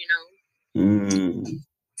it, you know.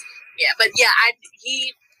 Yeah, but yeah, I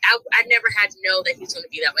never had to know that he's going to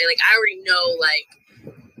be that way. Like, I already know, like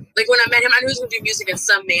when I met him, I knew he was going to do music in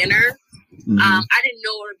some manner. I didn't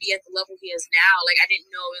know it would be at the level he is now. Like, I didn't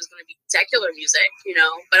know it was going to be secular music, you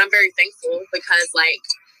know. But I'm very thankful because, like,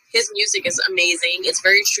 his music is amazing. It's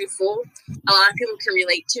very truthful. A lot of people can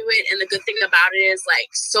relate to it. And the good thing about it is, like,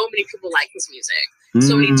 so many people like his music.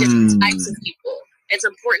 So many different types of people. It's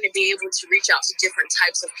important to be able to reach out to different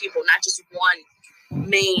types of people, not just one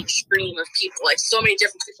mainstream of people. Like, so many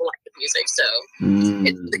different people like the music. So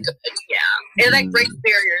it's good, yeah. And, like, breaks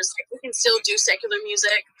barriers. Like, we can still do secular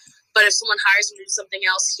music, but if someone hires him to do something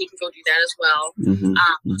else, he can go do that as well.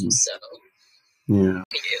 So, yeah.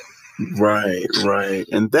 Right.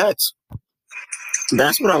 And that's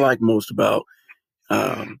what I like most about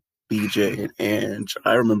BJ and Ange.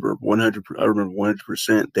 I remember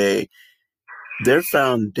 100%. Their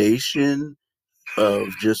foundation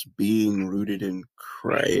of just being rooted in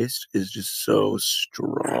Christ is just so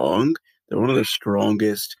strong. They're one of the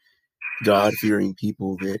strongest God-fearing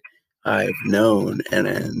people that I've known,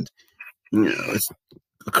 and you know, it's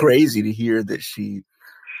crazy to hear that she,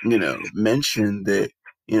 you know, mentioned that,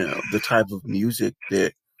 you know, the type of music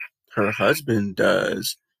that her husband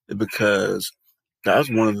does, because that was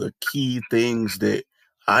one of the key things that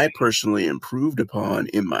I personally improved upon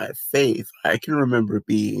in my faith. I can remember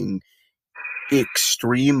being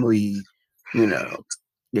extremely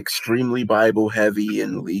Bible heavy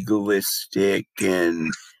and legalistic,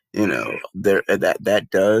 and you know, that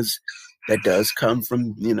does come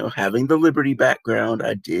from, you know, having the Liberty background.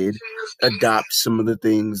 I did adopt some of the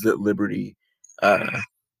things that Liberty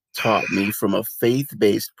taught me from a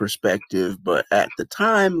faith-based perspective, but at the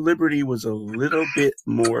time, Liberty was a little bit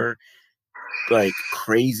more like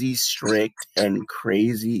crazy strict and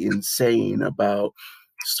crazy insane about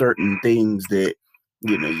certain things that,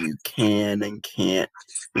 you know, you can and can't,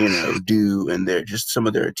 you know, do. And they're just, some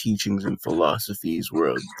of their teachings and philosophies were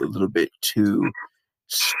a little bit too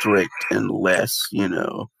strict and less, you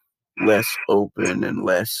know, less open and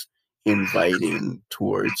less inviting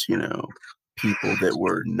towards, you know, people that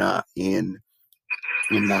were not in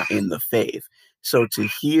the faith. So to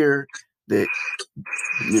hear that,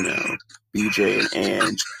 you know, BJ and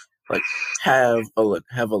Ange like have a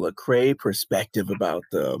Lecrae perspective about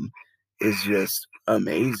them is just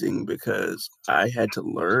amazing, because I had to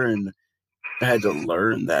learn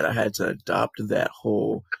that. I had to adopt that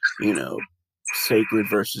whole, you know, sacred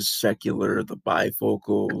versus secular, the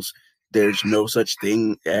bifocals. There's no such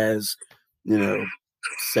thing as, you know,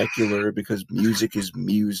 secular, because music is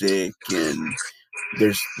music, and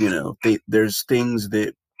there's, you know, there's things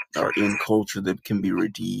that are in culture that can be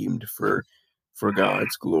redeemed for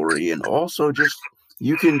God's glory. And also, just,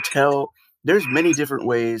 you can tell there's many different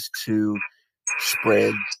ways to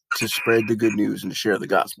spread the good news and to share the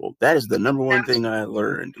gospel. That is the number one thing I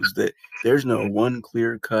learned, is that there's no one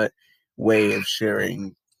clear-cut way of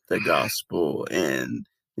sharing the gospel. And,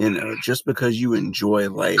 you know, just because you enjoy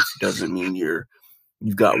life doesn't mean you've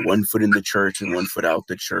got one foot in the church and one foot out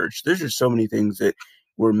the church. There's just so many things that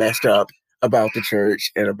were messed up about the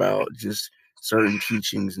church and about just certain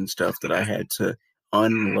teachings and stuff that I had to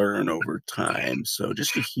unlearn over time. So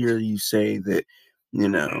just to hear you say that, you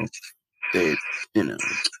know, that, you know,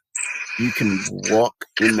 you can walk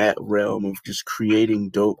in that realm of just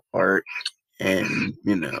creating dope art and,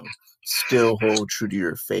 you know, still hold true to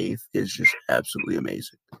your faith is just absolutely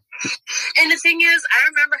amazing. And the thing is, I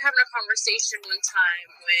remember having a conversation one time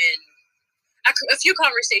a few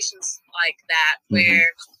conversations like that, where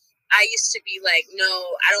I used to be like, no,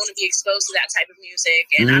 I don't want to be exposed to that type of music,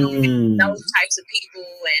 and I don't want to be those types of people.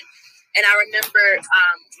 And I remember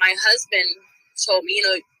my husband told me, you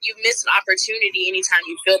know, you miss an opportunity anytime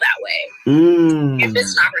you feel that way. You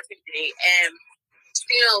miss an opportunity. And,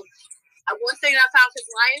 you know, one thing I found is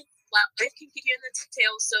life can keep you in the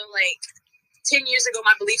details. So, like, 10 years ago,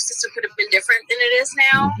 my belief system could have been different than it is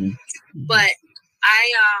now. But I,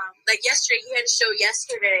 like yesterday, he had a show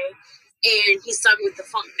yesterday, and he sung with the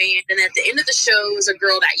funk band. And at the end of the show was a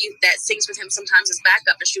girl that sings with him sometimes as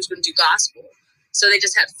backup, and she was going to do gospel. So they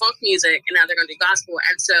just had funk music, and now they're going to do gospel.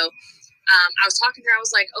 And so I was talking to her. I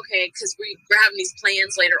was like, okay, because we're having these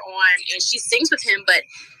plans later on, and she sings with him, but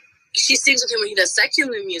she sings with him when he does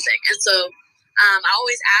secular music. And so I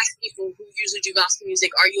always ask people who usually do gospel music,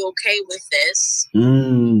 are you okay with this?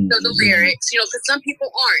 So the lyrics, you know, because some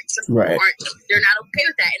people aren't. Some people aren't. They're not okay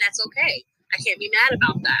with that, and that's okay. I can't be mad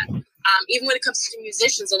about that. Even when it comes to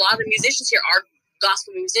musicians, a lot of the musicians here are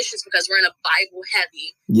gospel musicians because we're in a Bible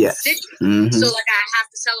heavy city. Mm-hmm. So like I have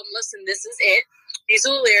to tell them, listen, this is it. These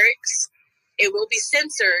are the lyrics. It will be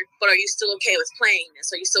censored, but are you still okay with playing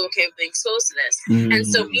this? Are you still okay with being exposed to this? And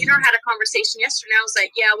so me and her had a conversation yesterday. I was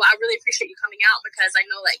like, yeah, well, I really appreciate you coming out because I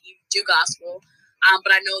know that you do gospel,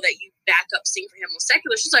 but I know that you back up Sing for Him with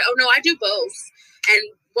secular. She's like, oh, no, I do both.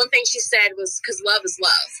 And one thing she said was, because love is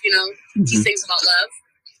love, you know? He sings about love.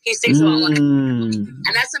 He sings about life.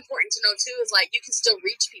 And that's important to know, too, is like you can still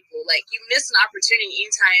reach people. Like you miss an opportunity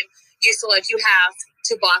anytime you feel like you have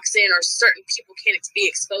to box in or certain people can't be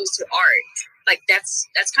exposed to art. Like that's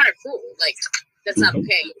kind of cruel. Like that's not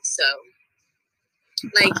okay. So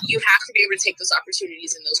like you have to be able to take those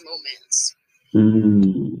opportunities in those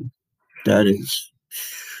moments. That is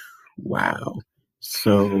wow.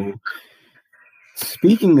 So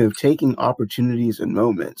speaking of taking opportunities and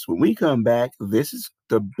moments, when we come back, this is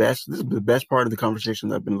the best part of the conversation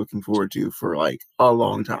that I've been looking forward to for like a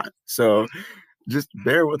long time. So just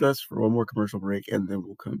bear with us for one more commercial break and then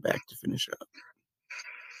we'll come back to finish up.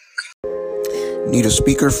 Need a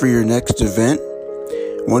speaker for your next event?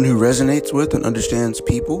 One who resonates with and understands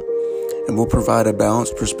people and will provide a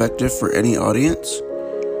balanced perspective for any audience?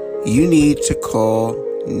 You need to call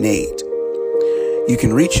Nate. You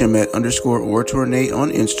can reach him at _OratorNate on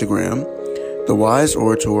Instagram, The Wise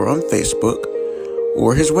Orator on Facebook,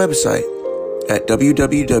 or his website at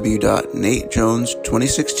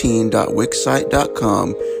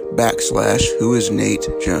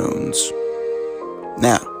www.natejones2016.wixsite.com/whoisnatejones.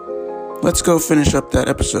 Now, let's go finish up that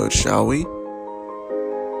episode, shall we?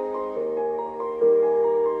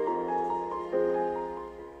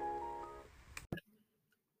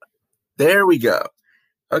 There we go.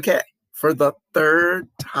 Okay. For the third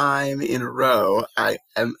time in a row, I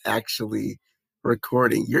am actually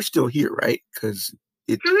recording. You're still here, right? Because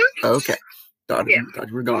it's okay. Thought you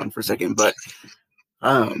were gone for a second. But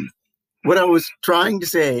what I was trying to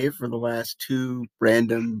say for the last two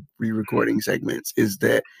random re-recording segments is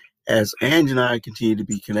that as Ange and I continue to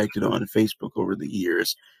be connected on Facebook over the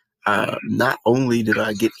years, not only did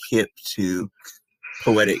I get hip to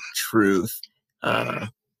Poetic Truth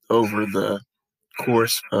over the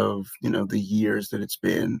course of the years that it's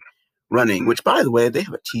been running, which by the way, they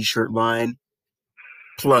have a t-shirt line.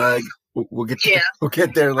 Plug. We'll get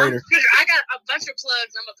there later. I got a bunch of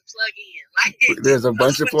plugs I'm about to plug in. Like, there's a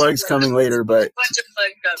bunch of plugs coming later, but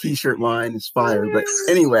t-shirt line is fire. But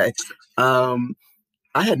anyway, I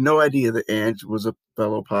had no idea that Ange was a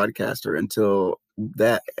fellow podcaster until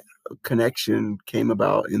that connection came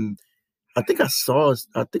about. And I think I saw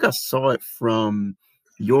it from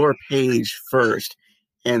your page first,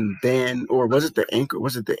 and then, or was it the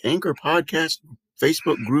Anchor podcast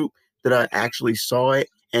Facebook group that I actually saw it,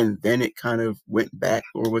 and then it kind of went back,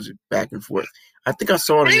 or was it back and forth? I think I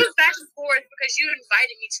saw it. It was back and forth because you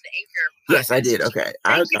invited me to the Anchor podcast. Yes, I did. Okay.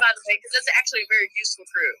 Thank you, by the way, because that's actually a very useful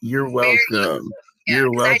group. You're welcome. Yeah,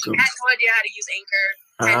 You're welcome. I had no idea how to use Anchor.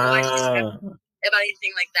 I had no idea about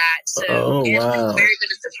anything like that. So it's been very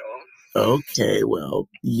beneficial. Okay, well,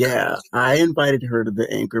 yeah, I invited her to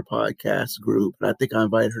the Anchor podcast group, and I think I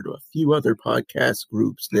invited her to a few other podcast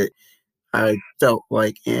groups that I felt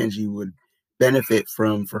like Angie would benefit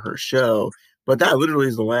from for her show. But that literally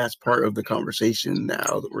is the last part of the conversation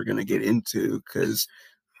now that we're going to get into, because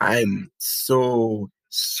I'm so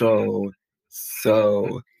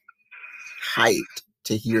hyped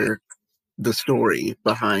to hear the story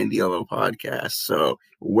behind Yellow Podcast. So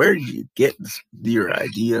where did you get your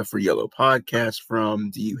idea for Yellow Podcast from?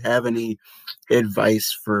 Do you have any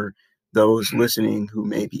advice for those listening who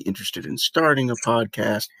may be interested in starting a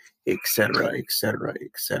podcast, etc., etc.,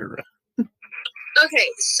 etc.? Okay,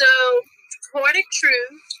 so Poetic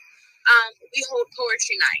Truth, we hold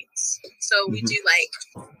poetry nights. So we do like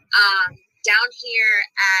down here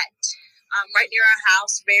at right near our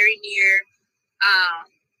house, very near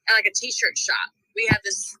like a t-shirt shop. We have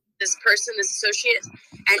this person, this associate,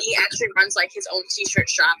 and he actually runs like his own t-shirt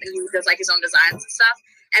shop, and he does like his own designs and stuff.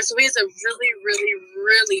 And so he has a really, really,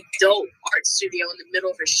 really dope art studio in the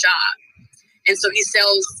middle of his shop. And so he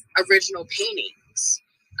sells original paintings.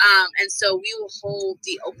 And so we will hold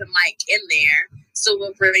the open mic in there. So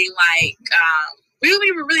we'll bring like we don't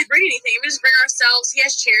even really bring anything. We just bring ourselves. He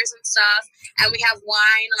has chairs and stuff, and we have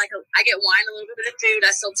wine. Like I get wine, a little bit of food.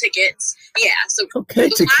 I sell tickets. Yeah. So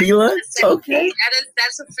okay, tequila. Okay,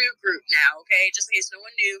 that's a food group now. Okay, just in case no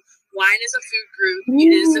one knew, wine is a food group.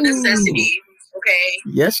 It is a necessity. Okay.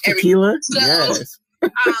 Yes, tequila. So, yes.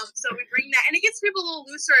 So we bring that, and it gets people a little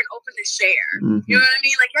looser and open to share. You know what I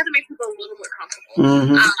mean? Like you have to make people a little more comfortable.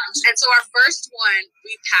 And so our first one,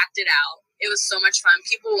 we packed it out. It was so much fun.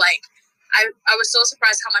 People like. I was so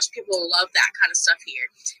surprised how much people love that kind of stuff here.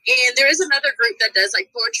 And there is another group that does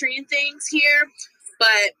like poetry and things here,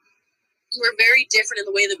 but we're very different in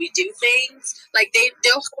the way that we do things. Like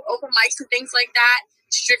they'll hold open mics and things like that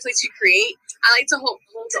strictly to create. I like to hold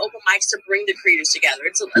the open mics to bring the creators together.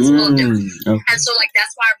 It's a little different. Okay. And so like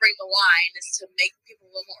that's why I bring the wine, is to make people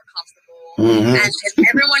a little more comfortable. And if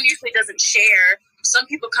everyone usually doesn't share, some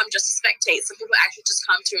people come just to spectate. Some people actually just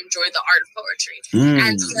come to enjoy the art of poetry.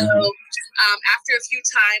 And so after a few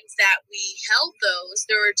times that we held those,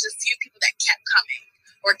 there were just a few people that kept coming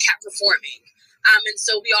or kept performing. And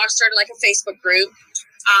so we all started like a Facebook group.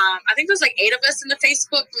 I think there's like 8 of us in the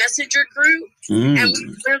Facebook Messenger group, and we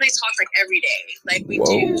literally talk like every day. Like we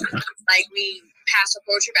do, like we pass our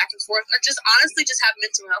poetry back and forth, or just honestly just have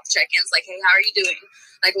mental health check-ins. Like, hey, how are you doing?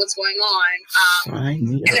 Like, what's going on?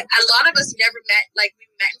 And a lot of us never met. Like, we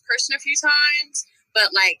met in person a few times, but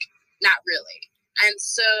like not really. And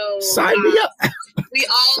so sign me up. We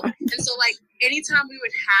all, and so like anytime we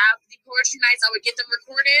would have the poetry nights, I would get them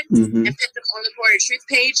recorded and put them on the Poetic Truth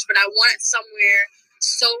page. But I want it somewhere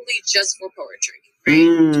solely just for poetry, right?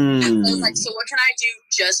 And so like, so what can I do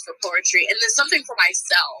just for poetry? And then something for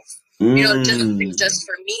myself, you know, just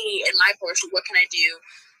for me and my poetry. What can I do?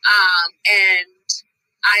 And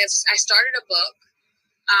I started a book.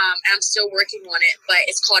 And I'm still working on it, but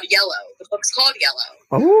it's called Yellow. The book's called Yellow.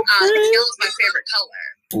 Yellow is my favorite color.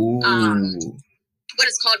 But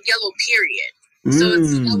it's called Yellow, period. So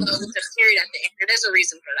it's yellow with a period at the end. And there's a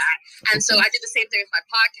reason for that. And so I did the same thing with my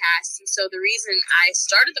podcast. And so the reason I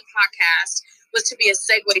started the podcast was to be a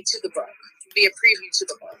segue to the book, be a preview to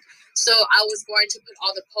the book. So I was going to put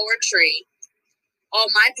all my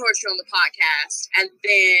poetry on the podcast. And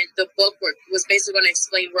then the book was basically going to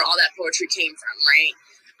explain where all that poetry came from, right?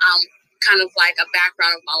 Kind of like a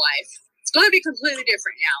background of my life. It's going to be completely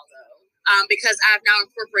different now, though. Because I've now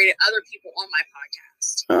incorporated other people on my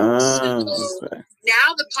podcast.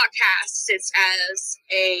 Now the podcast sits as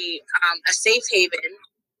a safe haven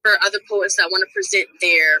for other poets that want to present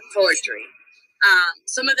their poetry.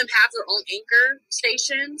 Some of them have their own anchor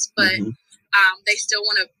stations, but they still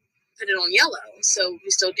want to put it on Yellow, so we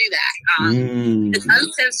still do that. It's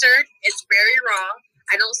uncensored. It's very raw.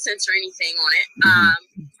 I don't censor anything on it.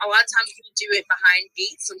 A lot of times we do it behind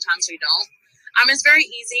beats. Sometimes we don't. It's very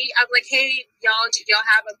easy. I'm like, hey, y'all, do y'all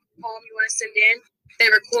have a poem you want to send in? They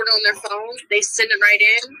record it on their phone. They send it right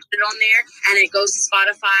in, put it on there, and it goes to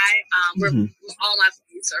Spotify, where all my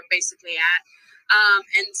phones are basically at.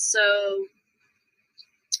 And so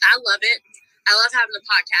I love it. I love having a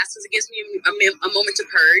podcast because it gives me a moment to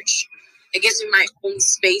purge. It gives me my own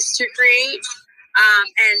space to create.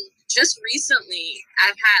 And just recently,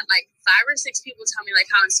 I've had like 5 or 6 people tell me like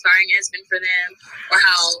how inspiring it has been for them, or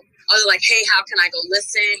how they're like, hey, how can I go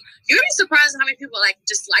listen? You're gonna be surprised at how many people like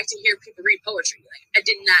just like to hear people read poetry. Like I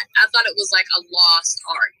thought it was like a lost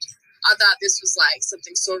art. I thought this was like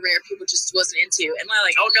something so rare people just wasn't into. And I'm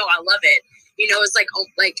like, oh no, I love it. You know, it's like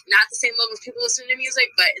not the same level as people listening to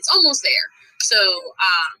music, but it's almost there. So,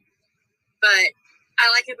 but I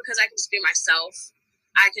like it because I can just be myself.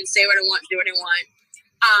 I can say what I want, do what I want.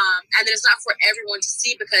 And then it's not for everyone to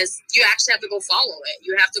see, because you actually have to go follow it.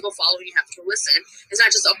 You have to go follow and you have to go listen. It's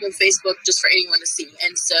not just up on Facebook just for anyone to see.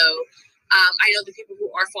 And so I know the people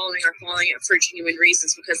who are following it for genuine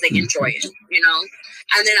reasons, because they enjoy it, you know.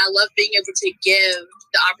 And then I love being able to give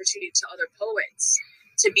the opportunity to other poets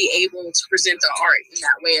to be able to present their art in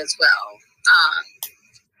that way as well.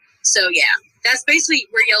 So yeah, that's basically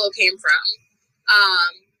where Yellow came from.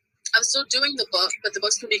 I'm still doing the book, but the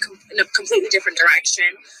book's going to be in a completely different direction.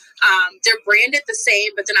 They're branded the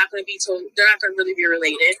same, but they're not going to really be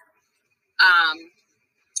related.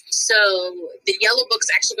 So the Yellow book's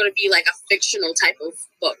actually going to be like a fictional type of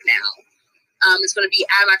book now. I'm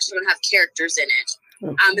actually going to have characters in it.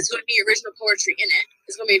 It's going to be original poetry in it.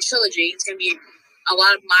 It's going to be a trilogy. It's going to be a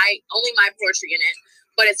lot of only my poetry in it,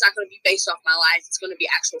 but it's not going to be based off my life. It's going to be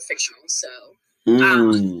actual fictional. So,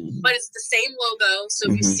 but it's the same logo.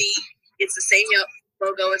 So if you see, it's the same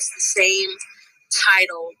logo. It's the same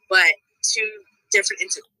title, but 2 different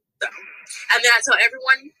entities. So, and then I tell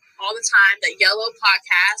everyone all the time that Yellow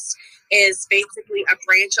Podcast is basically a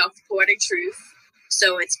branch off Poetic Truth.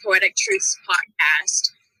 So it's Poetic Truth's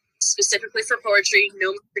podcast, specifically for poetry,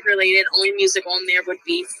 no music related. Only music on there would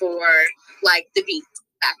be for like the beat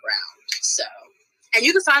background. So, and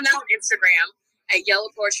you can find that on Instagram at Yellow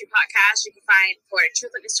Poetry Podcast. You can find Poetic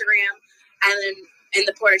Truth on Instagram, and then in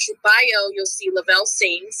the Poetic Truth bio, you'll see Lavelle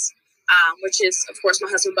Sings, which is of course my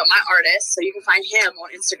husband, but my artist. So you can find him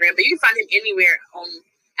on Instagram, but you can find him anywhere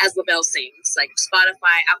as Lavelle Sings, like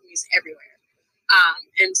Spotify, Apple Music, everywhere.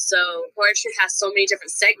 And so Poetry has so many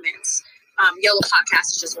different segments Yellow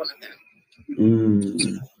Podcast is just one of them.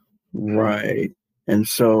 Right. And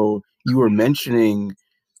so you were mentioning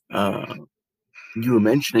a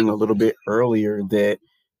little bit earlier that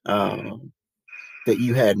that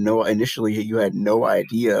you had no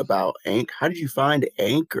idea about Anchor. How did you find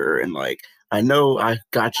Anchor? And like, I know I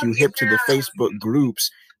got you hip to the Facebook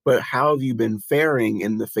groups, but how have you been faring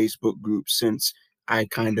in the Facebook groups since I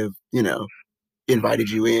kind of, invited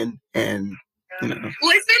you in and, Well, it's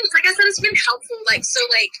been, like I said, it's been helpful.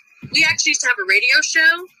 We actually used to have a radio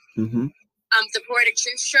show. Mm-hmm. The Poetic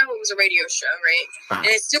Truth Show, it was a radio show, right? Ah.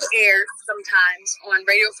 And it still airs sometimes on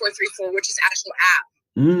Radio 434, which is actual app.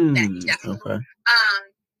 Okay.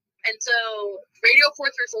 And so Radio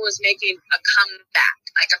 434 was making a comeback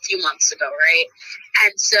like a few months ago, right?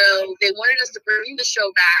 And so they wanted us to bring the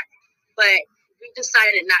show back, but we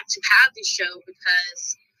decided not to have the show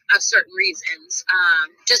because of certain reasons.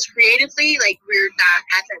 Just creatively, like, we're not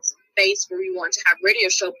at that space where we want to have a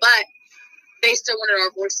radio show, but they still wanted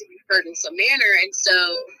our voice to be heard in some manner. And so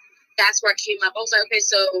that's where it came up. I was like, okay,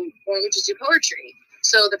 so why don't we just do poetry?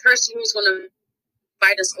 So the person who's going to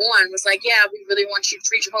invite us on was like, yeah, we really want you to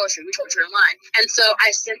read your poetry. We poetry online. And so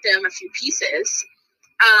I sent them a few pieces.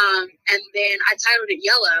 And then I titled it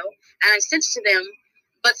Yellow, and I sent it to them.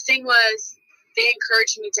 But the thing was, they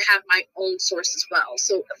encouraged me to have my own source as well.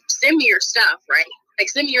 So send me your stuff, right? Like,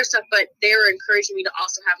 send me your stuff, but they were encouraging me to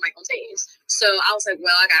also have my own space. So I was like,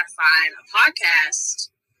 well, I got to find a podcast.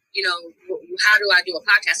 How do I do a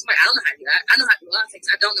podcast? I'm like, I don't know how to do that. I know how to do a lot of things.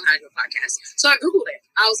 I don't know how to do a podcast. So I Googled it.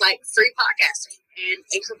 I was like, free podcasting. And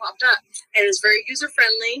Anchor popped up. And it's very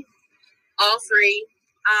user-friendly, all free,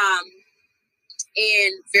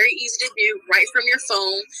 and very easy to do right from your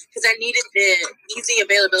phone, because I needed the easy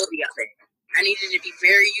availability of it. I needed it to be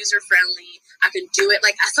very user-friendly. I can do it.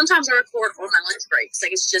 Like, sometimes I record on my lunch breaks.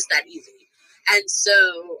 Like, it's just that easy. And so,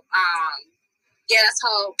 that's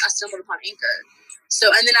how I stumbled upon Anchor.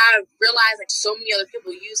 So, and then I realized, like, so many other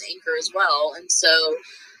people use Anchor as well. And so,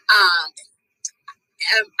 I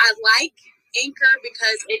like Anchor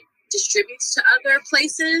because it distributes to other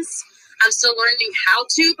places. I'm still learning how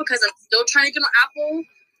to, because I'm still trying to get on Apple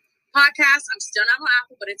Podcasts. I'm still not on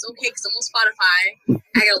Apple, but it's okay because I'm on Spotify.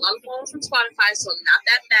 I get a lot of followers from Spotify, so I'm not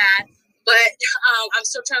that bad. But I'm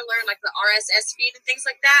still trying to learn, like, the RSS feed and things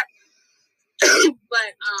like that.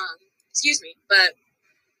 But excuse me. But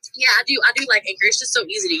yeah, I do like Anchor. It's just so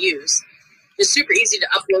easy to use. It's super easy to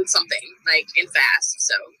upload something, like, and fast.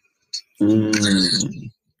 So.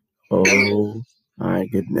 Oh my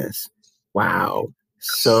goodness! Wow.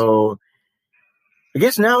 So I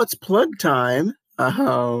guess now it's plug time.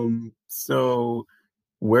 So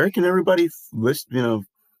where can everybody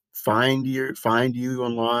find you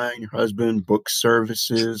online, your husband, book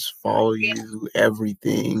services, follow you,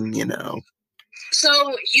 everything,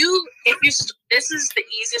 So this is the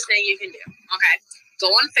easiest thing you can do. Okay. Go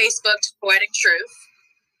on Facebook to Poetic Truth.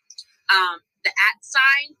 The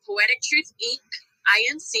 @ Poetic Truth Inc.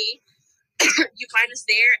 INC. You find us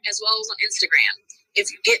there, as well as on Instagram.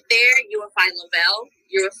 If you get there, you will find Lavelle.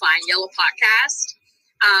 You will find Yellow Podcast.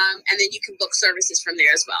 And then you can book services from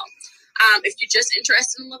there as well. If you're just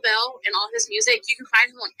interested in Lavelle and all his music, you can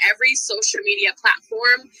find him on every social media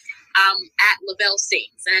platform at Lavelle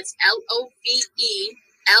Sings. And it's LOVELLSINGS.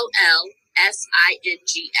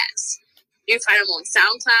 You can find him on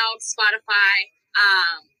SoundCloud, Spotify,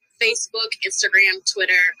 Facebook, Instagram,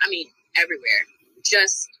 Twitter. I mean, everywhere.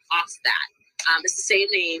 Just off that. It's the same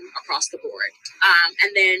name across the board.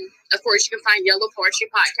 And then, of course, you can find Yellow Poetry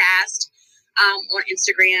Podcast on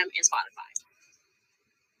Instagram and Spotify.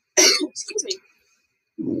 Excuse me.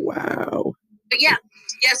 Wow. But yeah,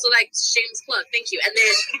 so, like, shameless plug. Thank you. And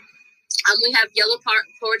then we have Yellow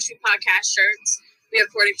Poetry Podcast shirts. We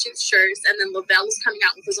have Poetic Truth shirts. And then Lavelle is coming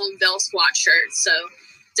out with his own Bell Squad shirt. So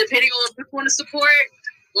depending on if you want to support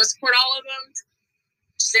all of them,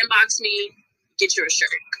 just inbox me, get you a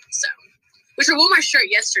shirt. So, which I wore my shirt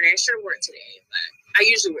yesterday. I should have worn it today, but I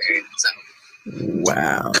usually wear it. So.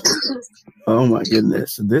 Wow. Oh my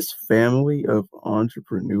goodness. This family of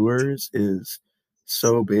entrepreneurs is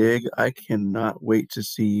so big. I cannot wait to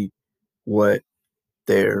see what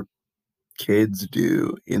their kids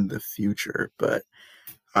do in the future. But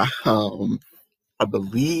I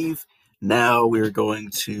believe now we're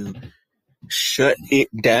going to shut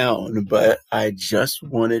it down. But I just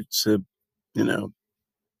wanted to,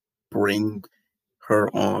 bring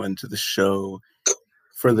her on to the show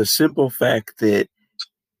for the simple fact that,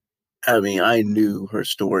 I knew her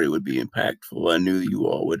story would be impactful. I knew you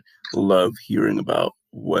all would love hearing about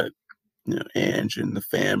what, Ange and the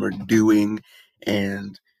fam are doing.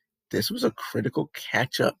 And this was a critical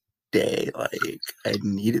catch-up day. Like, I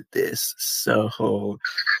needed this. So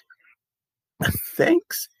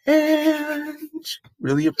thanks, and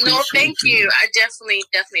really appreciate No, thank you. I definitely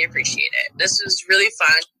appreciate it. This was really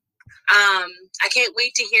fun. I can't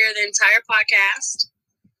wait to hear the entire podcast.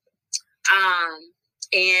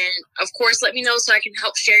 And of course, let me know so I can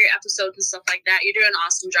help share your episodes and stuff like that. You're doing an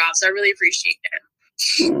awesome job, so I really appreciate it.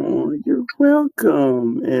 Oh, you're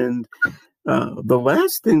welcome. And the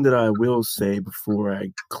last thing that I will say before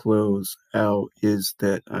I close out is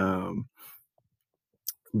that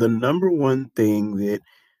the number one thing that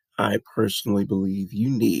I personally believe you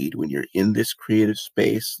need when you're in this creative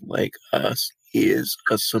space like us is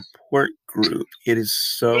a support group. It is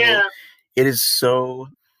so it is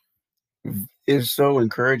so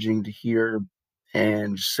encouraging to hear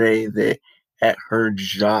and say that at her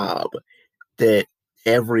job that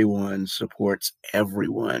everyone supports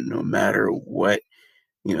everyone, no matter what,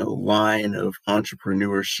 line of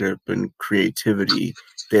entrepreneurship and creativity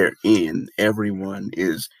they're in. Everyone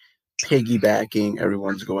is piggybacking.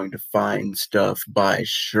 Everyone's going to find stuff, buy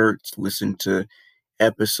shirts, listen to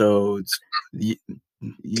episodes.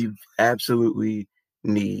 You absolutely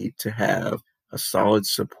need to have a solid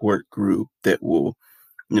support group that will,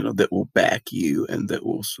 that will back you and that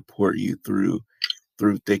will support you through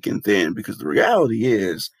thick and thin. Because the reality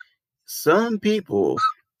is, some people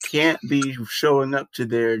can't be showing up to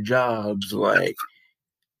their jobs like,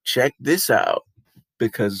 check this out,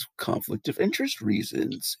 because conflict of interest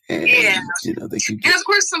reasons. And they could get, and of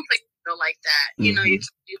course some places are like that. You know, you can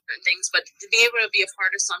do different things, but to be able to be a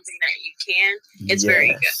part of something that you can, it's very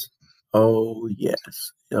good. Oh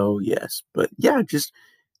yes. But yeah, just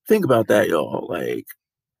think about that, y'all. Like,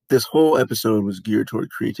 this whole episode was geared toward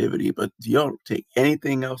creativity, but do y'all take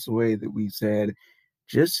anything else away that we said?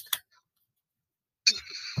 Just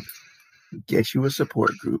get you a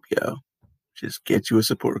support group, yo. Just get you a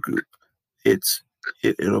support group.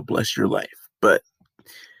 It'll bless your life. But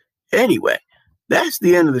anyway, that's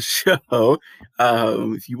the end of the show.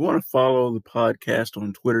 If you want to follow the podcast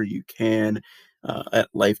on Twitter, you can at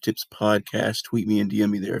Life Tips Podcast. Tweet me and DM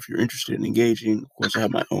me there if you're interested in engaging. Of course, I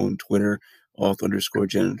have my own Twitter,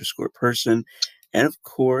 auth_Jen_person. And of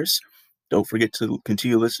course, don't forget to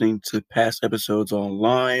continue listening to past episodes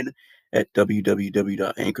online at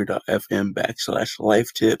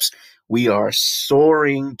www.anchor.fm/lifetips. We are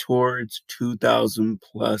soaring towards 2,000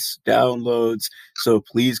 plus downloads. So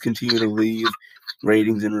please continue to leave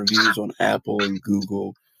ratings and reviews on Apple and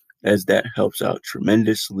Google, as that helps out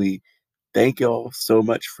tremendously. Thank y'all so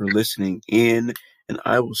much for listening in, and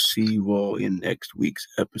I will see you all in next week's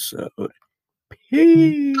episode.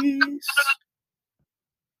 Peace.